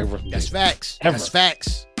heard a whack verse. That's facts. Ever. That's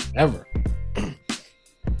facts. Ever.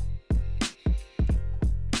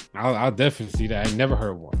 I'll definitely see that. I never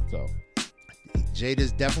heard one. So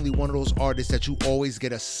Jada's definitely one of those artists that you always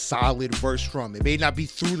get a solid verse from. It may not be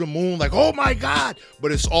through the moon, like, oh my God,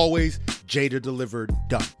 but it's always Jada delivered,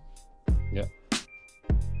 done. Yeah.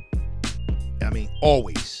 I mean,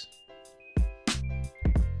 always.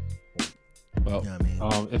 Well, you know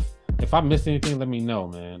what I mean? If I missed anything, let me know,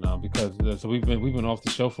 man. Because so we've been off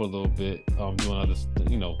the show for a little bit, doing other,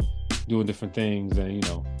 doing different things, and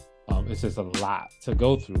it's just a lot to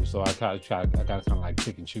go through. So I gotta kind of like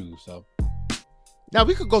pick and choose. So now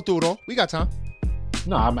we could go through it all. We got time.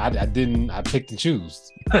 No, I didn't. I picked and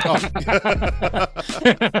choose. Oh. I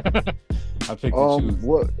picked and choose.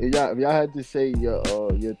 What if y'all had to say your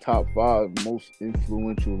top 5 most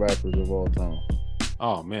influential rappers of all time?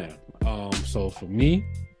 Oh man. So for me,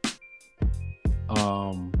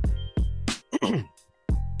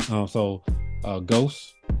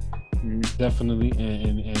 Ghost, definitely,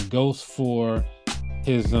 and Ghost for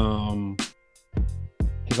his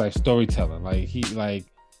like storytelling. Like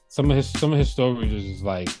some of his stories is just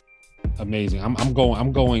like amazing. I'm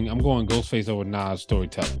going Ghostface over Nas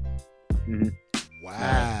storytelling. Mm-hmm.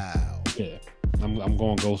 Wow. Yeah. I'm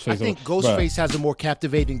going Ghostface. I think Ghostface has a more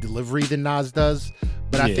captivating delivery than Nas does,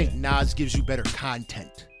 but I think Nas gives you better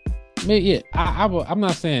content. Yeah, I'm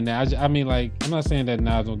not saying that. I mean, like, I'm not saying that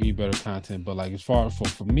Nas don't give you better content, but like as far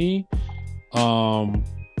for me, I'm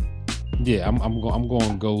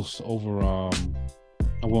going Ghost over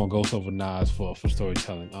Nas for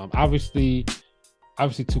storytelling. Obviously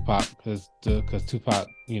Tupac, because Tupac,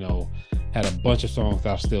 had a bunch of songs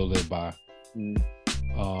that I still live by.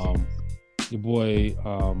 Your boy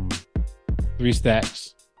 3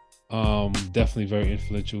 Stacks, definitely very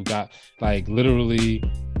influential. Got like literally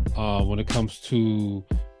when it comes to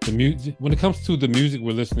the music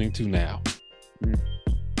we're listening to now,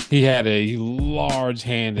 he had a large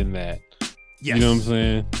hand in that. Yes. You know what I'm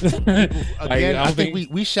saying? Again, I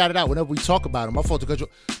think we shout it out whenever we talk about him. I thought the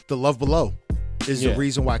Love Below is the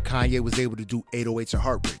reason why Kanye was able to do 808s and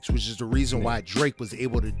Heartbreaks, which is the reason why Drake was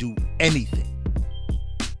able to do anything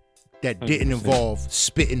that didn't 100%. involve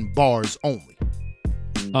spitting bars only.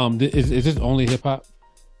 Is this only hip hop?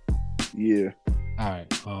 Yeah. All right.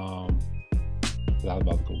 I was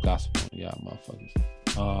about to go gospel on y'all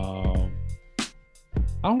motherfuckers.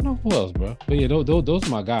 I don't know who else, bro. But yeah, those are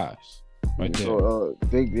my guys right there. So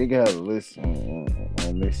they got a list on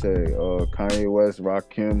they say Kanye West,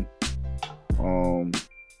 Rakim,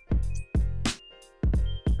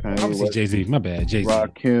 Obviously Jay-Z. My bad, Jay-Z.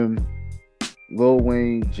 Rakim, Lil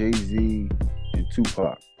Wayne, Jay-Z, and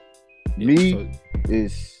Tupac.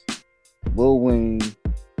 Is Lil Wayne,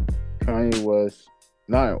 Kanye West.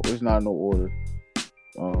 It's not no order.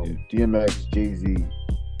 DMX, Jay-Z,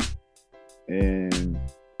 and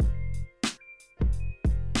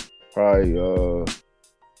probably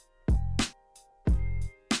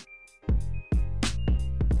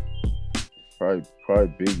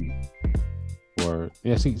Biggie. Word.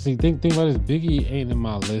 Yeah, see, think about this. Biggie ain't in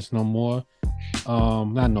my list no more.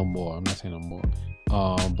 Not no more. I'm not saying no more.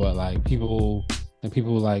 But like people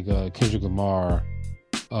like Kendrick Lamar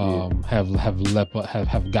have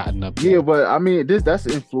gotten up there. Yeah, but I mean that's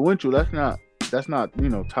influential. That's not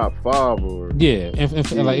top 5 or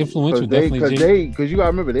like influential. Because you gotta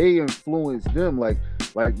remember they influenced them like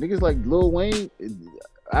niggas like Lil Wayne.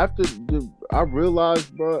 After I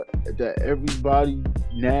realized, bro, that everybody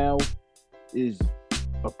now is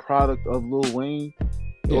a product of Lil Wayne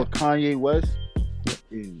or Kanye West.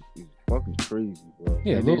 Is fucking crazy, bro.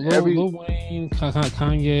 Yeah, Lil Wayne,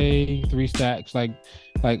 Kanye, 3 Stacks, like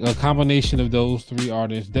a combination of those 3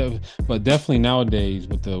 artists. But definitely nowadays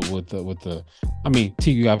with the, I mean,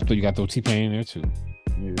 you got to throw T-Pain in there too.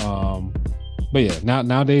 Yeah. But yeah,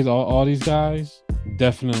 nowadays all these guys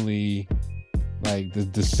definitely like the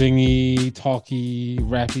singy, talky,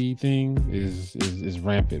 rappy thing is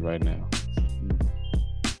rampant right now.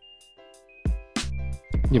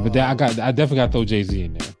 Yeah, but I definitely got to throw Jay-Z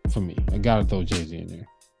in there for me. I got to throw Jay-Z in there.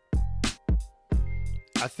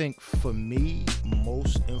 I think for me,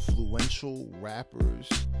 most influential rappers,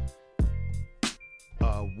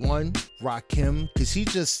 one, Rakim, because he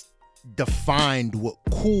just defined what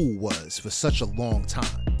cool was for such a long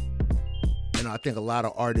time. And I think a lot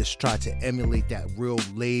of artists try to emulate that real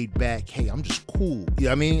laid back, hey, I'm just cool. You know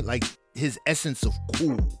what I mean? Like his essence of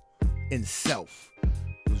cool in self.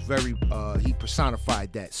 Was very he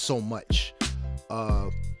personified that so much.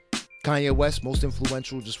 Kanye West, most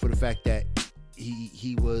influential just for the fact that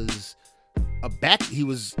he was I think he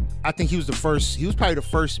was probably the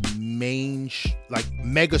first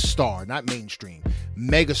megastar, not mainstream,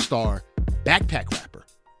 megastar backpack rapper.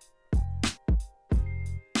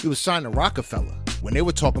 He was signed to Rockefeller when they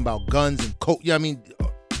were talking about guns and coke, you know what I mean?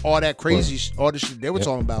 All that crazy, all the shit they were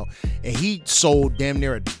talking about. And he sold damn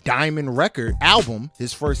near a diamond record album,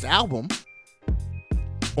 his first album,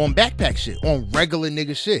 on backpack shit, on regular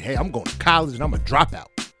nigga shit. Hey, I'm going to college and I'm a dropout.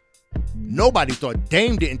 Nobody thought.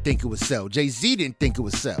 Dame didn't think it would sell. Jay-Z didn't think it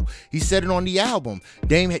would sell. He said it on the album.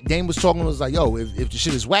 Dame was talking, was like, yo, if the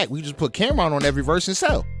shit is whack, we just put Cameron on every verse and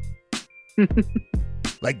sell.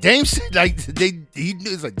 Like Dame said, like he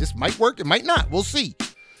knew, it's like, this might work, it might not. We'll see.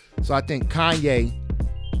 So I think Kanye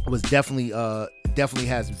was definitely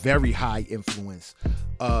has very high influence.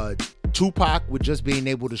 Tupac with just being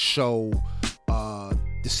able to show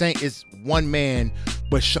the same is one man,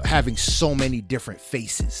 but having so many different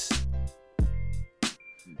faces.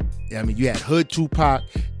 I mean, you had Hood Tupac,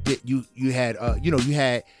 you had you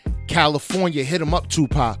had California Hit 'Em Up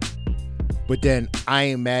Tupac, but then I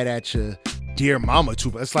Ain't Mad at You, Dear Mama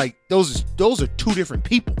Tupac. It's like those are 2 different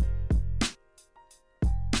people.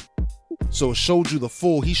 So he showed you the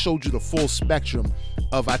full spectrum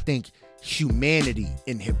of, I think, humanity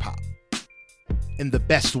in hip hop in the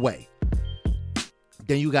best way.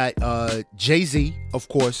 Then you got Jay-Z, of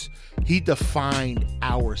course. He defined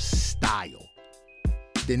our style.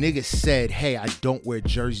 The nigga said, hey, I don't wear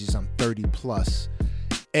jerseys, I'm 30 plus.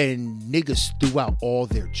 And niggas threw out all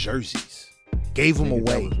their jerseys. Gave them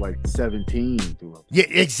away. That was like 17. Yeah,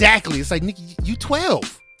 exactly. It's like, nigga, you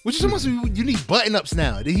 12. Which is almost, you need button-ups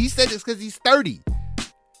now. He said this because he's 30.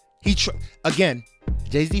 Again,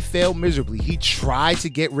 Jay-Z failed miserably. He tried to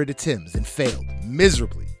get rid of Timbs and failed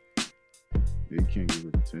miserably. He can't get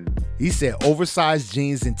rid of Timbs. He said oversized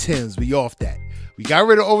jeans and Timbs, we off that. We got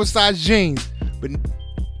rid of oversized jeans, but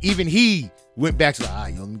even he went back to like, all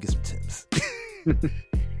right, let me get some Timbs.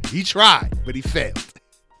 He tried, but he failed.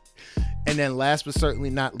 And then last but certainly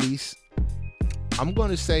not least, I'm going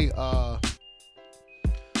to say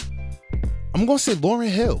Lauryn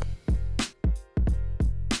Hill.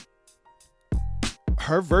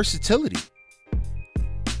 Her versatility.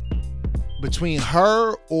 Between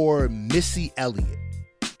her or Missy Elliott.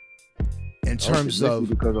 In terms of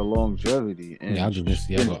because of longevity. And,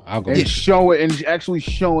 yeah, I'll go. And actually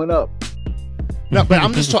showing up. No, but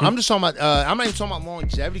I'm just talking about I'm not even talking about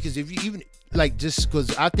longevity, because if you even like, just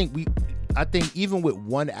because I think even with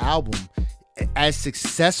one album, as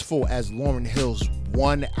successful as Lauryn Hill's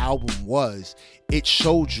one album was, it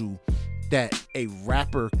showed you that a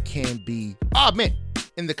rapper can be. Oh man,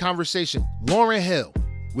 in the conversation, Lauryn Hill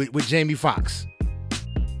with Jamie Foxx.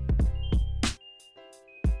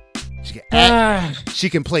 She can act, she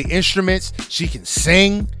can play instruments, she can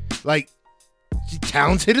sing. Like, she's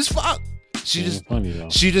talented as fuck. She just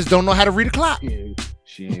don't know how to read a clock. Yeah,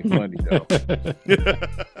 she ain't funny though.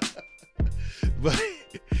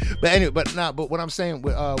 But what I'm saying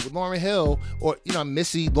with Lauryn Hill, or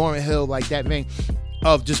Missy, Lauryn Hill, like that vein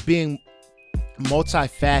of just being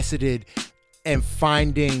multifaceted and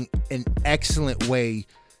finding an excellent way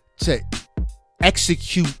to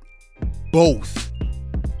execute both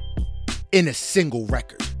in a single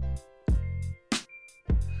record.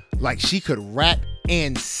 Like, she could rap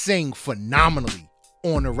and sing phenomenally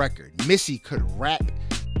on a record. Missy could rap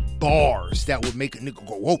bars that would make a nigga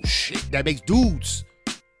go, whoa, shit. That makes dudes,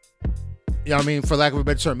 you know what I mean, for lack of a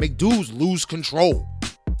better term, make dudes lose control.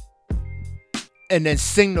 And then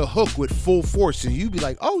sing the hook with full force, and you'd be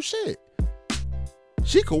like, oh shit,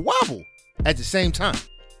 she could wobble at the same time.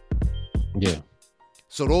 Yeah.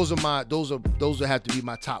 So those would have to be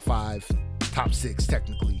my top 5, top 6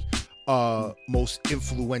 technically, most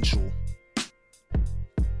influential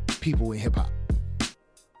people in hip hop.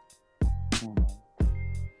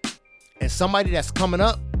 And somebody that's coming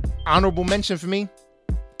up, honorable mention for me,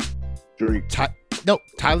 Drake.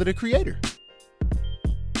 Tyler the Creator.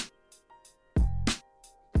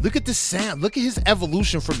 Look at the sound. Look at his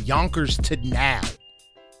evolution from Yonkers to now.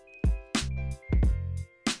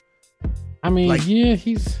 I mean, like, yeah,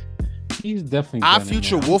 he's definitely our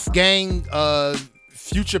future Wolfgang,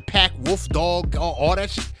 future Pack, Wolf Dog, all that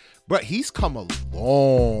shit. But he's come a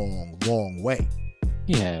long way.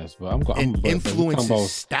 He has, but influence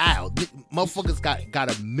his style. Motherfuckers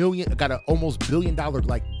got a almost $1 billion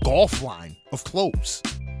like golf line of clothes.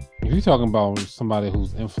 If you're talking about somebody who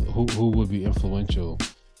would be influential,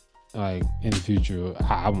 like in the future,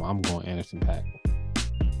 I'm going Anderson .Paak.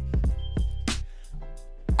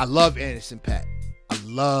 I love Anderson .Paak.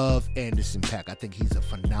 I think he's a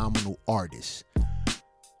phenomenal artist.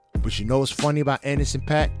 But you know what's funny about Anderson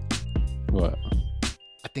 .Paak? What?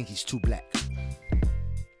 I think he's too black.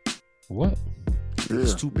 What?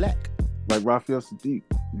 He's too black. Like Raphael Sadiq.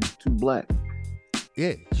 He's too black.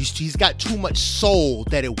 Yeah. He's got too much soul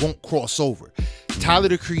that it won't cross over. Tyler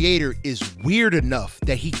the Creator is weird enough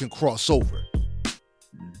that he can cross over.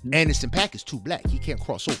 Anderson .Paak is too black. He can't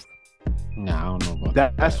cross over. Nah, I don't know about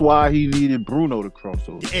that. That's why he needed Bruno to cross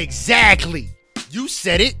over. Exactly. You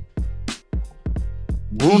said it.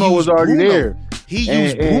 Bruno was already there. He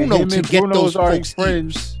used Bruno to get those folks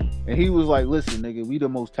friends. And he was like, listen, nigga, we the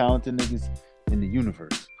most talented niggas in the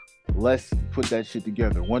universe. Let's put that shit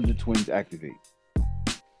together. Wonder Twins activate.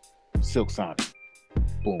 Silk Sonic.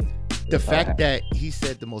 Boom. The fact that he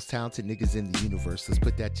said the most talented niggas in the universe, let's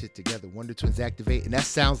put that shit together. Wonder Twins activate. And that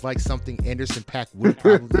sounds like something Anderson .Paak would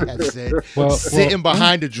probably have said. Sitting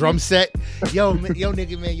behind a drum set. Yo,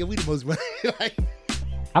 nigga, man, yo, we the most like,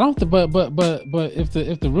 I don't. But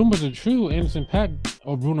if the rumors are true, Anderson .Paak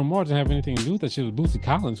or Bruno Mars didn't have anything to do with that shit. It was Bootsy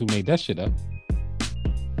Collins who made that shit up.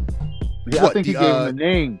 Yeah, I think he gave him the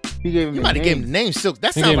name. You might have gave him the name. Silk.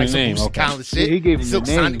 That sounds like some Bootsy Collins shit. Yeah, he gave him Silk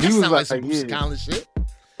the name. Sonic. That sounds like some Bootsy Collins shit.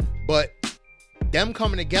 But them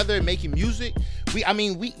coming together and making music,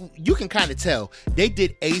 you can kind of tell they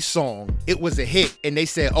did a song. It was a hit, and they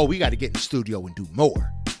said, "Oh, we got to get in the studio and do more."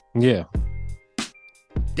 Yeah.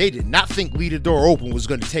 They did not think Leave the Door Open was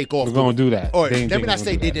going to take off. We're going to do that. Or let me not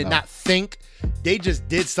say they did not think. They just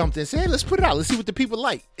did something. Say, hey, let's put it out. Let's see what the people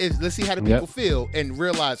like. Let's see how the people feel, and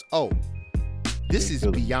realize, oh, this is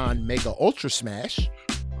beyond Mega Ultra Smash.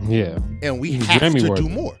 Yeah. And we have to do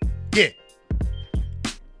more. Yeah.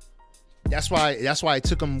 That's why it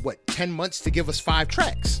took them 10 months to give us 5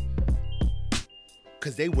 tracks.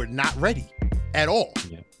 Because they were not ready at all.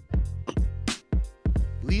 Yeah.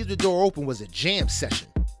 Leave the Door Open was a jam session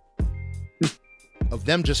of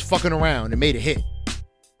them just fucking around and made a hit.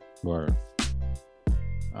 Word.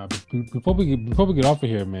 Before we get off of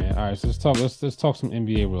here, man. All right, so let's talk some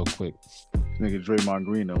NBA real quick. Nigga Draymond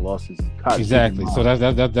Green lost his exactly. So that's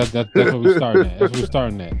where we're starting at. That's where we're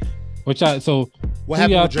starting at. What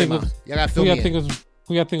happened with Draymond?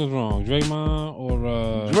 Who y'all think was wrong? Draymond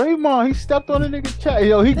or Draymond? He stepped on a nigga's chest.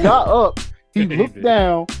 Yo, he got up. He looked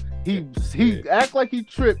down. He act like he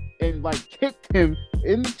tripped and like kicked him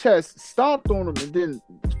in the chest, stomped on him, and then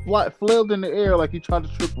flailed in the air like he tried to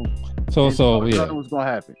trip him. So yeah, nothing was gonna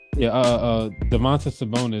happen. Yeah, Domantas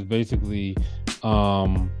Sabonis basically,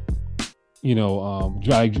 he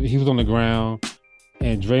was on the ground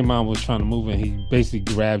and Draymond was trying to move and he basically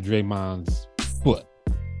grabbed Draymond's foot,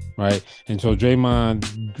 right? And so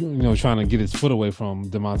Draymond, trying to get his foot away from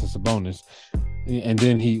Domantas Sabonis, and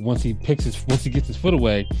then once he gets his foot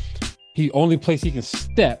away, only place he can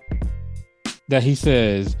step that he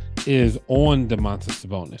says is on Domantas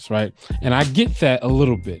Sabonis, right? And I get that a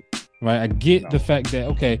little bit, right? I get the fact that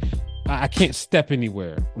I can't step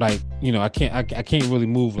anywhere, like I can't really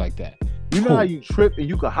move like that. You know how you trip and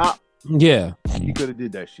you could hop? Yeah, he could have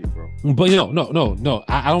did that shit, bro. But no.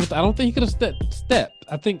 I don't think he could have stepped.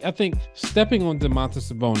 I think stepping on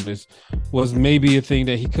Domantas Sabonis was maybe a thing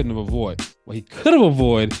that he couldn't have avoided. What he could have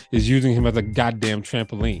avoided is using him as a goddamn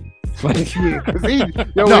trampoline. Like,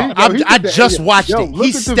 I just watched it.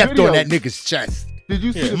 He stepped on that nigga's chest. Did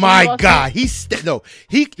you see the My God, the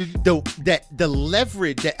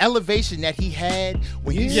leverage, the elevation that he had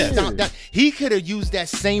when he stomped down, he could have used that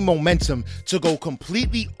same momentum to go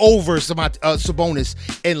completely over Sabonis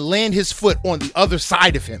and land his foot on the other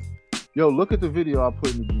side of him. Yo, look at the video I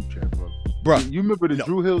put in the group chat, bro. You remember the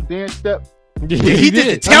Drew Hill dance step? Yeah, he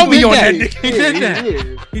did. Tell me on that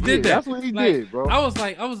nigga. He did that. That's what he did, bro. I was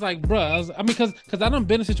like, bro. Because I done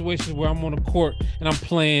been in situations where I'm on a court and I'm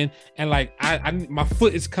playing and like my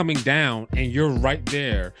foot is coming down and you're right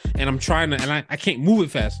there and I'm trying to and I can't move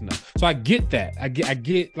it fast enough. So I get that. I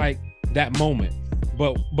get like that moment.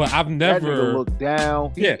 But I've never looked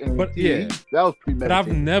down. That was premeditated. But I've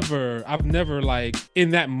never like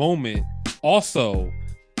in that moment also.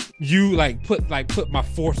 You put my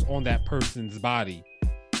force on that person's body.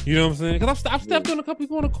 You know what I'm saying? Because I've stepped on a couple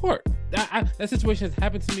people on the court. That situation has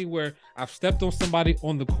happened to me where I've stepped on somebody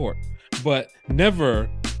on the court, but never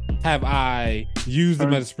have I used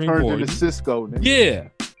them as a springboard. Turned into Cisco, nigga. Yeah,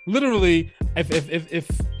 literally.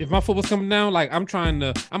 If my foot was coming down, like I'm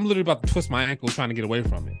literally about to twist my ankle trying to get away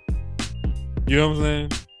from it. You know what I'm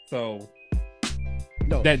saying? So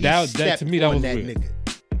that to me that was weird. Nigga.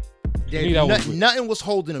 Nothing was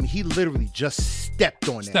holding him. He literally just stepped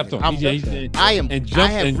on that. I have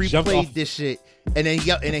replayed this shit, and then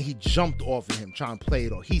he jumped off of him trying to play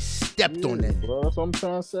it off. He stepped on that. Bro, that's what I'm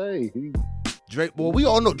trying to say. We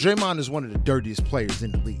all know Draymond is one of the dirtiest players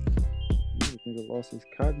in the league. Nigga lost his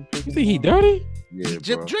cotton picking. You think he dirty? Yeah, bro.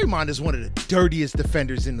 Draymond is one of the dirtiest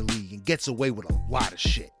defenders in the league and gets away with a lot of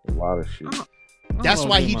shit. That's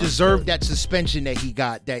why he deserved that suspension that he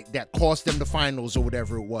got that cost them the finals or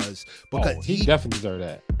whatever it was. Because he definitely deserved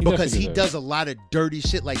that. Because he does a lot of dirty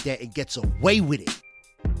shit like that and gets away with it.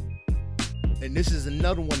 And this is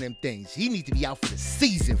another one of them things. He needs to be out for the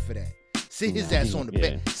season for that. Send his ass on the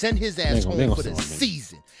bench. Send his ass home for the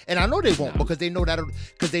season. And I know they won't because they know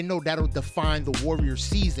that'll define the Warriors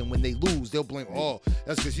season. When they lose, they'll blame,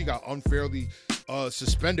 that's because he got unfairly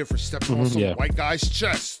suspended for stepping on some white guy's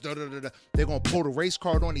chest. They're gonna pull the race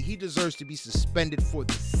card on it. He deserves to be suspended for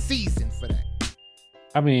the season for that.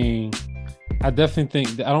 I mean, I definitely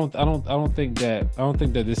think that I don't think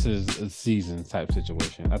that this is a season type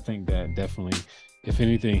situation. I think that definitely, if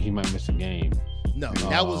anything, he might miss a game. No,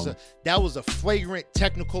 that was a flagrant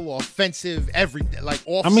technical offensive everything, like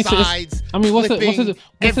offsides. What's the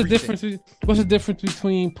difference? What's the difference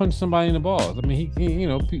between punching somebody in the balls? I mean,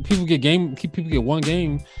 people get one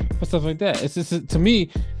game for stuff like that. It's just, to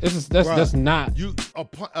me, that's not that's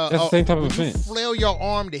the same type of offense. You flail your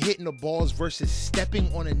arm to hitting the balls versus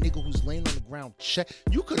stepping on a nigga who's laying on the ground.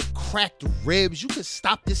 You could have cracked ribs. You could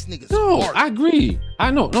stop this nigga's heart. I agree.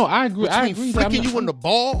 I know. No, I agree. Between flicking you in the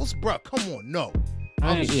balls, bro. Come on, no.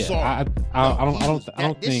 I'm sorry. I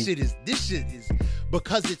don't think this shit is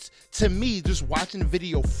because it's, to me, just watching the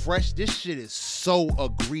video fresh, this shit is so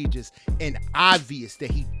egregious and obvious that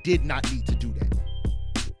he did not need to do that.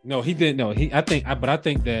 No, he didn't. No, I think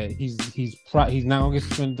that he's not gonna get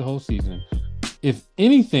suspended the whole season. If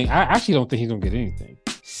anything, I actually don't think he's gonna get anything.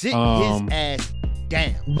 Sit his ass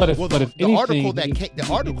down. The article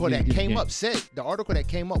that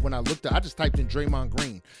came up when I looked at, I just typed in Draymond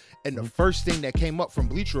Green. And the first thing that came up from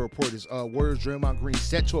Bleacher Report is Warriors Draymond Green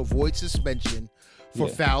set to avoid suspension for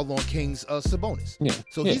foul on Kings Sabonis. Yeah.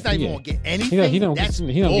 So he's not even gonna get anything. He don't get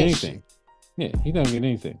anything. Yeah, he don't get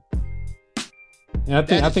anything. And I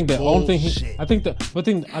think the only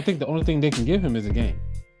thing they can give him is a game.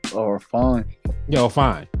 Or fine. Yeah, or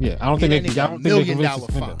fine. Yeah. I don't think they can really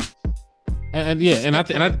suspend him. And I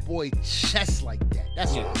think boy chest like that.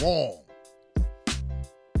 That's wrong.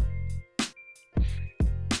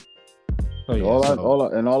 All I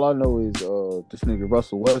know is this nigga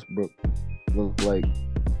Russell Westbrook looks like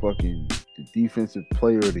fucking the defensive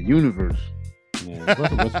player of the universe. Yeah,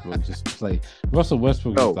 Russell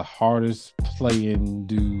Westbrook is the hardest playing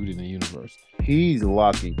dude in the universe. He's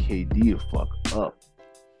locking KD the fuck up.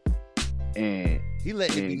 And he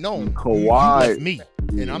letting it be known. Kawhi, you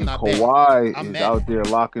and I'm not bad. Kawhi I'm is mad. out there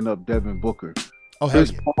locking up Devin Booker. Oh, hell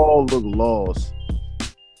Chris yeah. Paul look lost.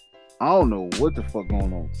 I don't know what the fuck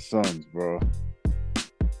going on with the Suns, bro.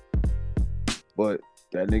 But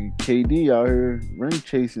that nigga KD out here ring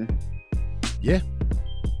chasing. Yeah.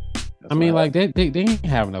 I mean, like they didn't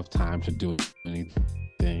have enough time to do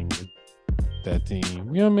anything with that team.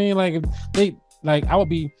 You know what I mean? Like if they I would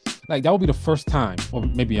be like that would be the first time, or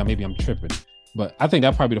maybe I'm tripping, but I think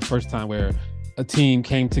that probably be the first time where a team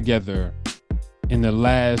came together in the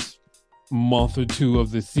last month or two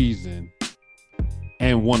of the season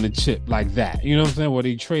and won the chip like that. You know what I'm saying? Where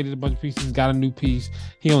they traded a bunch of pieces, got a new piece.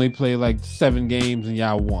 He only played like 7 games and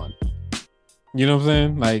y'all won. You know what I'm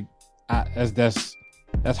saying? Like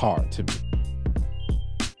that's hard to me.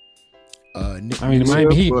 I mean,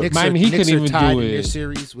 Miami Heat couldn't even tied do in their it.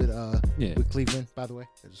 series with Cleveland. By the way,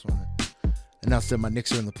 I just want to announce that my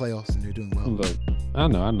Knicks are in the playoffs and they're doing well. Look, I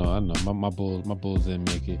know. My Bulls didn't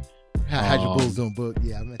make it. How'd your Bulls doing, Book?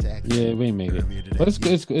 Yeah, I meant to ask. Yeah, we ain't make it, but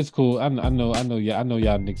it's cool. I know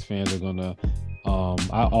y'all Knicks fans are gonna.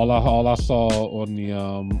 All I saw on the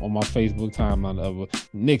on my Facebook timeline of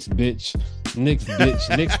Knicks bitch, Knicks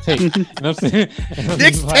tape. You know what I'm saying?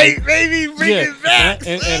 Knicks tape, baby, bring it back.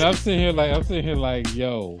 And I'm sitting here like,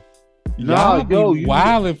 yo, Nah, y'all be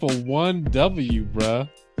wilding for 1 W, bruh.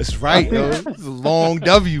 That's right, yo. That's a long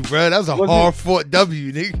W, bro. That was a hard fought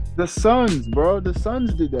W, nigga. The Suns, bro. The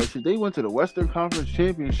Suns did that shit. They went to the Western Conference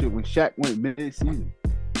Championship when Shaq went mid-season.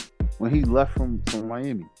 When he left from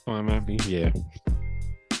Miami. Yeah.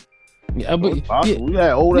 Yeah, So but it's possible. We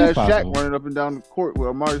had old ass Shaq running up and down the court with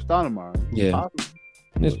Amari Stoudemire. Yeah.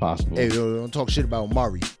 It's possible. Hey, yo, don't talk shit about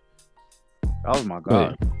Amari. That was my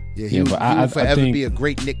guy. Yeah, he will forever be a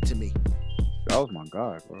great Knick to me. That was my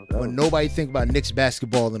guy, bro. When nobody think about Knicks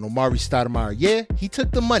basketball and Amari Stoudemire, yeah, he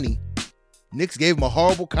took the money. Knicks gave him a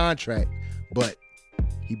horrible contract, but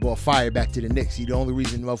he brought fire back to the Knicks. He's the only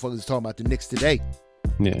reason motherfuckers is talking about the Knicks today.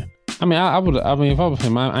 Yeah. I mean, I would. I mean, if I was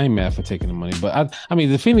him, I ain't mad for taking the money. But I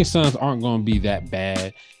mean, the Phoenix Suns aren't going to be that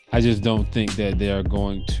bad. I just don't think that they are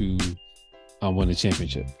going to win the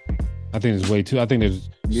championship. I think there's way too. I think there's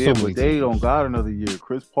so many but they teams. don't got another year.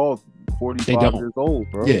 Chris Paul's 45 years old,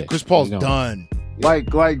 bro. Yeah, Chris Paul's done. Like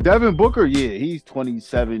Devin Booker, yeah, he's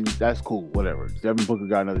 27. That's cool. Whatever. Devin Booker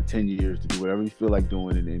got another 10 years to do whatever he feel like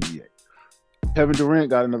doing in the NBA. Kevin Durant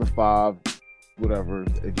got another 5. Whatever.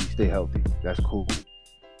 If he stay healthy, that's cool.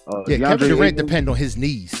 Yeah, Kevin Durant depend on his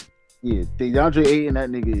knees. Yeah, DeAndre Ayton, that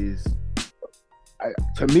nigga is.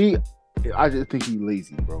 To me, I just think he's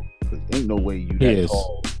lazy, bro. Because ain't no way you that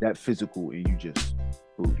tall, that physical, and you just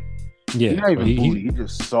booty. Yeah, he's not even booty. He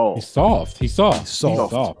just soft. He's soft,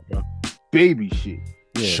 bro. Baby shit.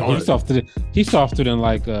 Yeah, he's softer than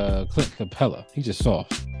like Clint Capella. He's just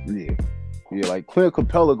soft. Yeah. Yeah, like Clint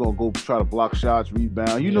Capella gonna go try to block shots,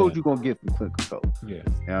 rebound. You know what you're gonna get from Clint Capella. Yeah. You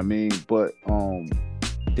know what I mean? But I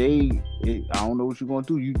don't know what you're gonna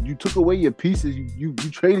do. You took away your pieces. You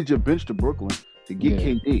traded your bench to Brooklyn to get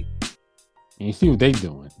KD. And you see what they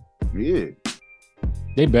doing. Yeah.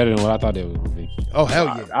 They better than what I thought they was gonna be. Oh hell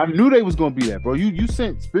yeah! I knew they was gonna be that, bro. You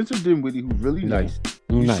sent Spencer Dinwiddie, who's really nice.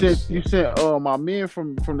 You sent my man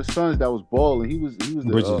from the Suns that was balling. He was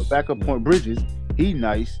the backup point. Bridges. He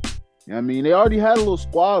nice. You know what I mean, they already had a little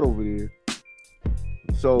squad over there.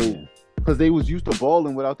 So because they was used to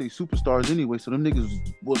balling without their superstars anyway, so them niggas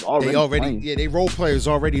was already playing. Yeah, they role players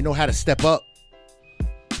already know how to step up.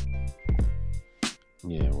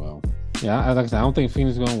 Yeah, well, yeah, like I said, I don't think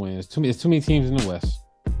Phoenix is gonna win. It's too many teams in the West.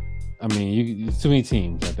 I mean, it's too many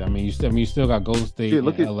teams out there. I mean, you still got Golden State, and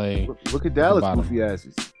LA. Look at Dallas goofy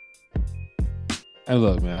asses. And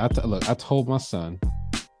look, man, I told my son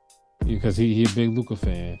because he a big Luka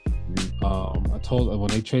fan. I told when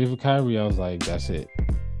they traded for Kyrie, I was like, that's it.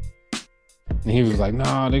 And he was like,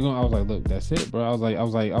 nah, they're going. I was like, look, that's it, bro. I was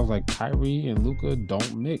like, Kyrie and Luka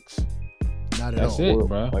don't mix. Not at that's all. it,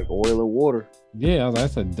 bro. Like oil and water. Yeah, I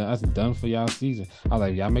was like, that's done for y'all season. I was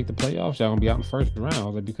like, y'all make the playoffs, y'all gonna be out in the first round. I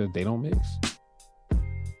was like, because they don't mix.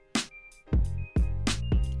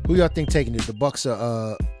 Who y'all think taking it, the Bucks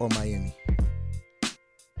or Miami?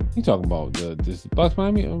 You talking about the Bucks,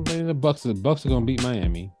 Miami? The Bucks are gonna beat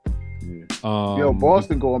Miami. Yeah.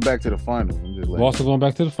 Boston going back to the finals. Boston going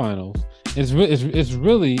back to the finals. It's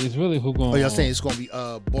really who going. Oh, y'all saying it's gonna be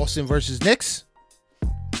Boston versus Knicks?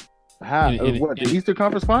 How? What? The Eastern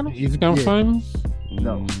Conference Finals? Eastern Conference Finals?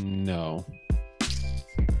 No.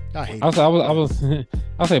 I hate.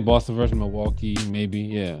 I'll say Boston versus Milwaukee, maybe.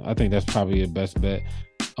 Yeah, I think that's probably your best bet.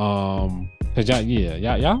 Cause y'all.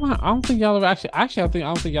 I don't think y'all are I don't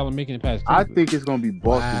think y'all are making it past Cleveland. I think it's gonna be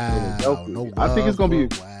Boston, Philadelphia. I think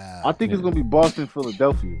it's gonna be Boston,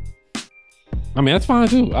 Philadelphia. I mean, that's fine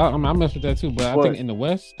too. I mess with that too. But I think in the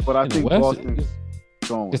West, but I in think the West, Boston's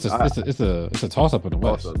going. it's a toss up in the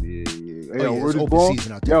West. Yeah. Oh, Yo, yeah, we're it's just open going.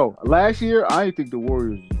 season out there. Yo, last year I didn't think the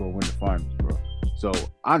Warriors was gonna win the finals, bro. So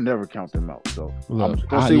I never count them out. So Look, I'm just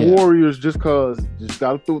gonna say Warriors just cause just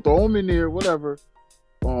gotta throw them in there, whatever.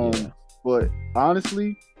 But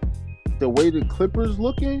honestly, the way the Clippers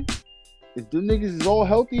looking, if the niggas is all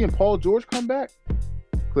healthy and Paul George come back,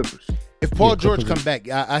 Clippers. If Paul George come back,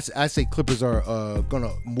 I say Clippers are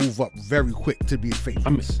gonna move up very quick to be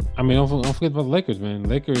favorites. I mean, don't forget about the Lakers, man.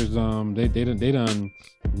 Lakers, they done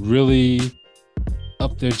really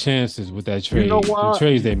up their chances with that trade. You know why? The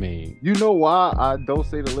trades they made. You know why I don't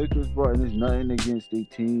say the Lakers, bro? And there's nothing against their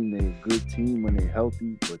team. They're a good team when they're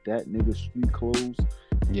healthy, but that nigga street clothes.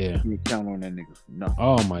 Yeah, you can't count on that nigga for nothing.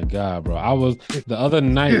 Oh my god, bro! I was the other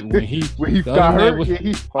night when he got hurt.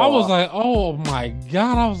 I was like, oh my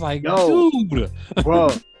god! I was like, dude, bro,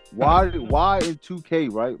 why in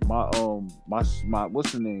 2K, right? My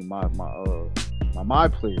what's the name? My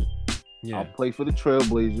player. Yeah, I play for the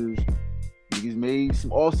Trailblazers. Niggas made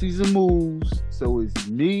some all-season moves, so it's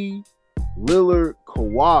me, Lillard,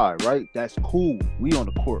 Kawhi, right? That's cool. We on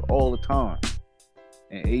the court all the time.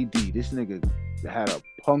 And AD, this nigga had a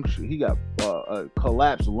puncture. He got a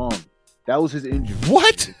collapsed lung. That was his injury.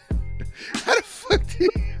 What? How the fuck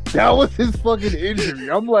that was his fucking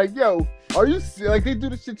injury. I'm like, yo, are you like they do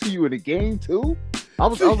this shit to you in the game too? I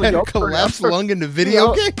was like, yo, collapsed lung in the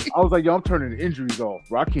video game. I was like, yo, I'm turning the injuries off,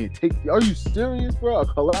 bro. I can't take. Are you serious, bro? A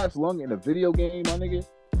collapsed lung in a video game, my nigga?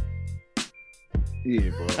 Yeah,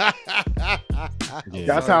 bro.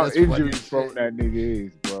 That's how injury prone that nigga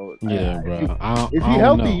is, bro. Yeah, bro. If he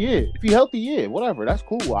healthy, yeah. If he healthy, yeah. Whatever. That's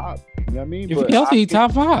cool. You know what I mean? If he healthy, he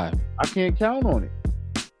top 5. I can't count on it.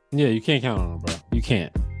 Yeah, you can't count on him, bro. You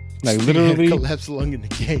can't. Like literally collapse lung in the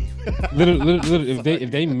game. literally,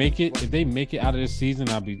 if they make it out of this season,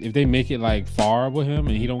 if they make it like far with him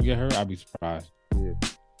and he don't get hurt, I'll be surprised. Yeah.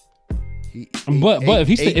 But if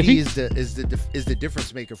he is the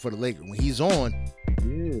difference maker for the Lakers when he's on.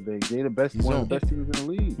 Yeah, they the best one of the best teams in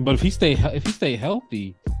the league. But if he stay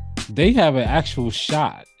healthy, they have an actual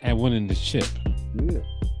shot at winning the chip. Yeah,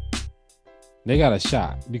 they got a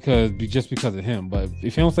shot because of him. But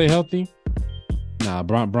if he don't stay healthy, nah,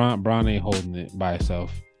 Bron ain't holding it by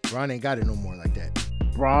himself. Bron ain't got it no more like that.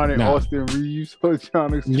 Bron and Austin Reeves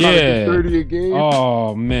trying to get 30 a game.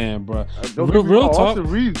 Oh man, bro. Real talk. Austin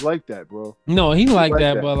Reeves like that, bro. No, he like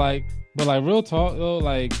that, but like real talk though,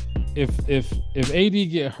 like if AD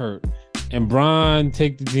get hurt and Bron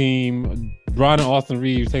take the team, Bron and Austin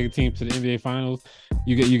Reeves take the team to the NBA Finals,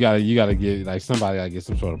 you gotta give like somebody gotta get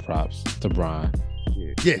some sort of props to Bron.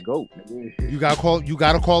 Yeah. You gotta call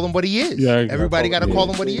him what he is. Yeah, everybody gotta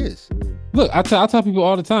call him what he is. Look, I tell people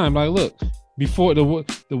all the time, like, look, before the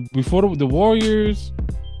Warriors,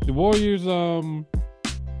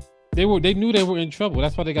 they knew they were in trouble.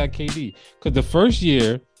 That's why they got KD. Because the first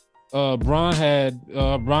year, Bron and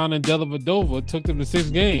Dellavedova took them to 6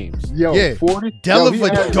 games. Yo, yeah, 40.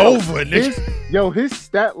 Dellavedova, nigga. His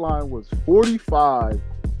stat line was 45,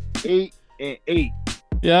 8, and 8.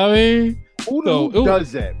 Yeah, I mean, who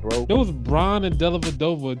does that, bro? It was Bron and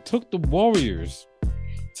Dellavedova took the Warriors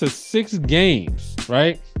to 6 games,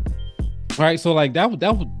 right? Right, so like that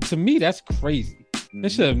to me, that's crazy.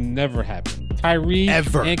 That should have never happened. Kyrie and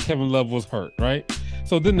Kevin Love was hurt, right?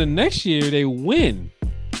 So then the next year they win,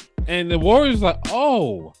 and the Warriors like,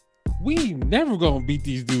 oh, we never gonna beat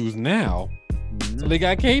these dudes now. So they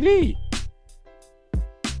got KD.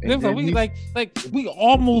 We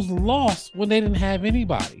almost lost when they didn't have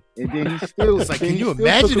anybody. And then he still. It's like, can you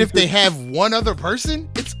imagine if they have one other person?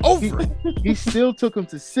 It's over. He still took him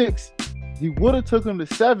to 6. He would have took him to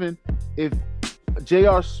 7 if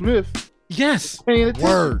J.R. Smith. Yes.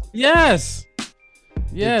 Word. Yes.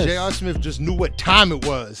 If J.R. Smith just knew what time it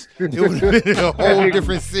was, it would have been a whole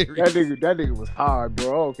different series. That nigga was high, bro.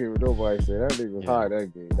 I don't care what nobody say. That nigga was high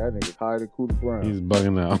that game. That nigga high to Cooper Brown. He's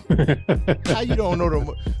bugging out. How you don't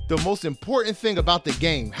know the most important thing about the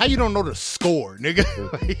game? How you don't know the score, nigga?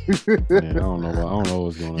 I don't know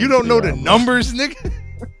what's going on. You don't know the numbers, nigga?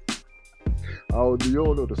 Oh, do you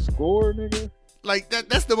don't know the score, nigga? Like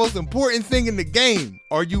that's the most important thing in the game.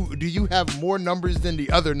 Do you have more numbers than the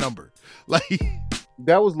other number? Like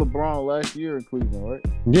That was LeBron last year in Cleveland, right?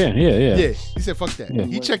 Yeah. Yeah, he said fuck that. Yeah.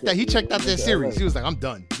 He checked out that series. He was like, I'm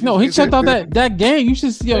done. No, he checked out that game. You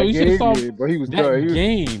should saw but he was that done.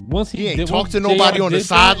 game. Once he ain't talked to nobody on the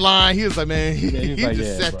sideline. He was like, man, he like,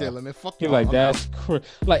 just sat bro. there like, man, fuck He's you. like, that's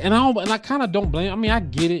like, and I kind of don't blame. I mean, I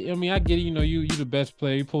get it. You know, you the best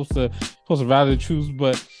player. You're supposed to rally the troops,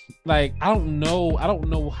 but like, I don't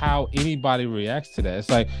know how anybody reacts to that. It's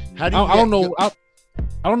like, I don't know.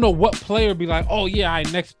 I don't know what player be like, oh yeah,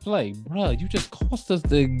 next play, bro. You just cost us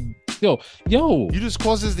the yo. You just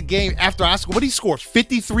cost us the game after I scored. What he scored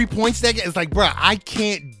 53 points that game. It's like, bro, I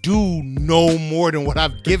can't do no more than what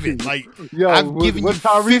I've given. Like, I've given you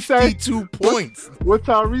 52 points. What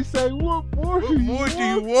Tyrese say? What more do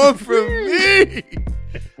you want from me?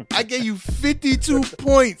 I gave you 52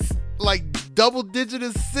 points, like double-digit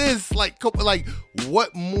assists. Like,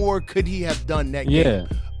 what more could he have done that game?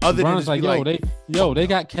 Other than like, they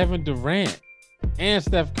got Kevin Durant and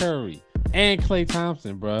Steph Curry and Klay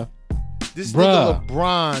Thompson, bro. This nigga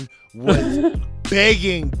LeBron was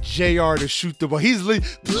begging JR to shoot the ball. He's like,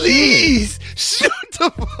 please shoot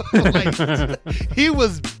the ball. Like, he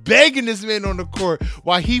was begging this man on the court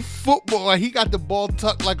while he got the ball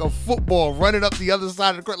tucked like a football, running up the other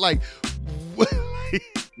side of the court. Like, what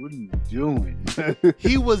are you doing?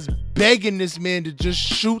 He was begging this man to just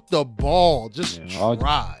shoot the ball. Just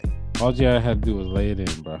try. All JR had to do was lay it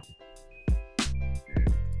in, bro.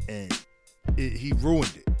 And he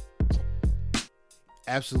ruined it.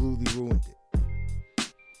 Absolutely ruined it.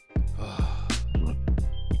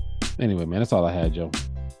 Anyway, man, that's all I had, Joe.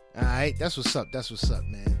 All right, that's what's up,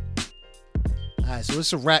 man. All right, so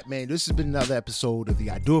it's a wrap, man. This has been another episode of the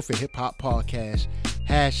I Do It for Hip Hop podcast.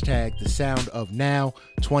 Hashtag the sound of now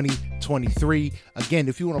 2023. Again,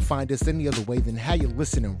 if you want to find us any other way than how you're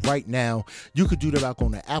listening right now, you could do that by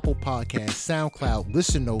going to Apple Podcasts, SoundCloud,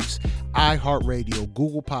 Listen Notes, iHeartRadio,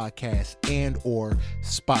 Google Podcasts, and or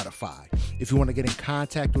Spotify. If you want to get in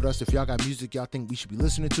contact with us, if y'all got music y'all think we should be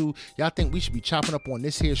listening to, y'all think we should be chopping up on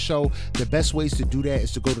this here show, the best ways to do that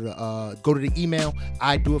is to go to the email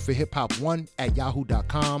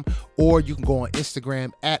idoitforhiphop1@yahoo.com, or you can go on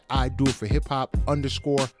Instagram at idoitforhiphop_podcast.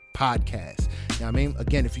 Now, I mean,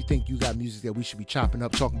 again, if you think you got music that we should be chopping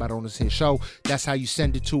up, talking about on this here show, that's how you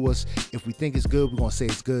send it to us. If we think it's good, we're going to say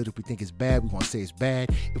it's good. If we think it's bad, we're going to say it's bad.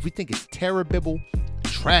 If we think it's terrible,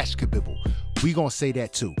 trash kabibble, we're going to say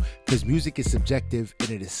that too. Because music is subjective and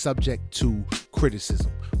it is subject to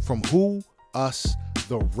criticism. From who? Us,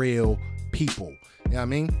 the real people. You know what I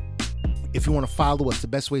mean? If you want to follow us, the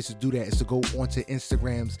best ways to do that is to go onto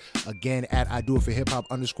Instagrams, again, at I Do It For Hip Hop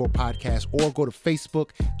 _podcast, or go to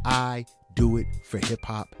Facebook, I Do It For Hip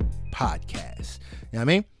Hop podcast. You know what I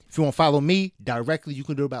mean? If you want to follow me directly, you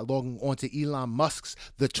can do it by logging onto Elon Musk's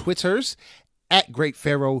the Twitters, at Great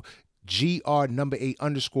Pharaoh, GR8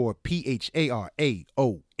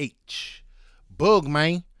 _PHARAOH. Boog,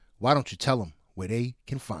 man, why don't you tell them where they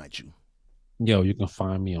can find you? Yo, you can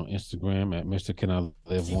find me on Instagram at Mr. Can I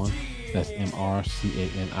Live One. That's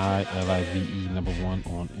MrCanilive #1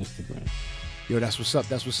 on Instagram. Yo, that's what's up.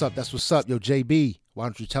 Yo, JB, why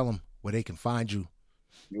don't you tell them where they can find you?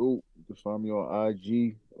 Yo, you can find me on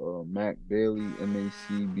IG, Mac Bailey,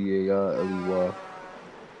 MacBailey.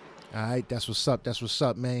 All right, that's what's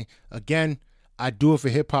up, man. Again, I Do It For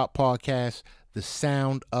Hip Hop podcast, the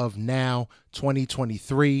sound of now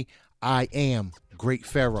 2023. I am Great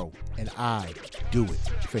Pharaoh, and I do it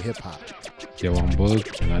for hip hop. Yo, I'm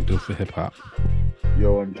Boog, and I do it for hip hop.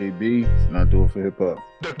 Yo, I'm JB, and I do it for hip hop.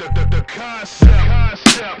 The concept.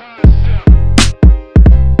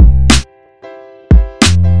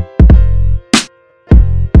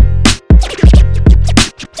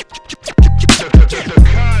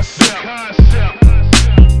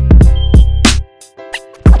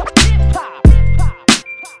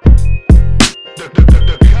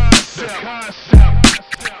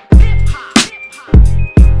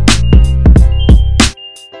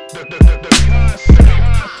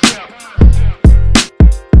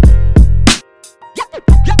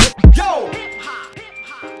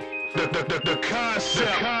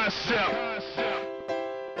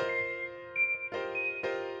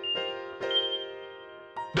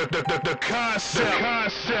 The concept.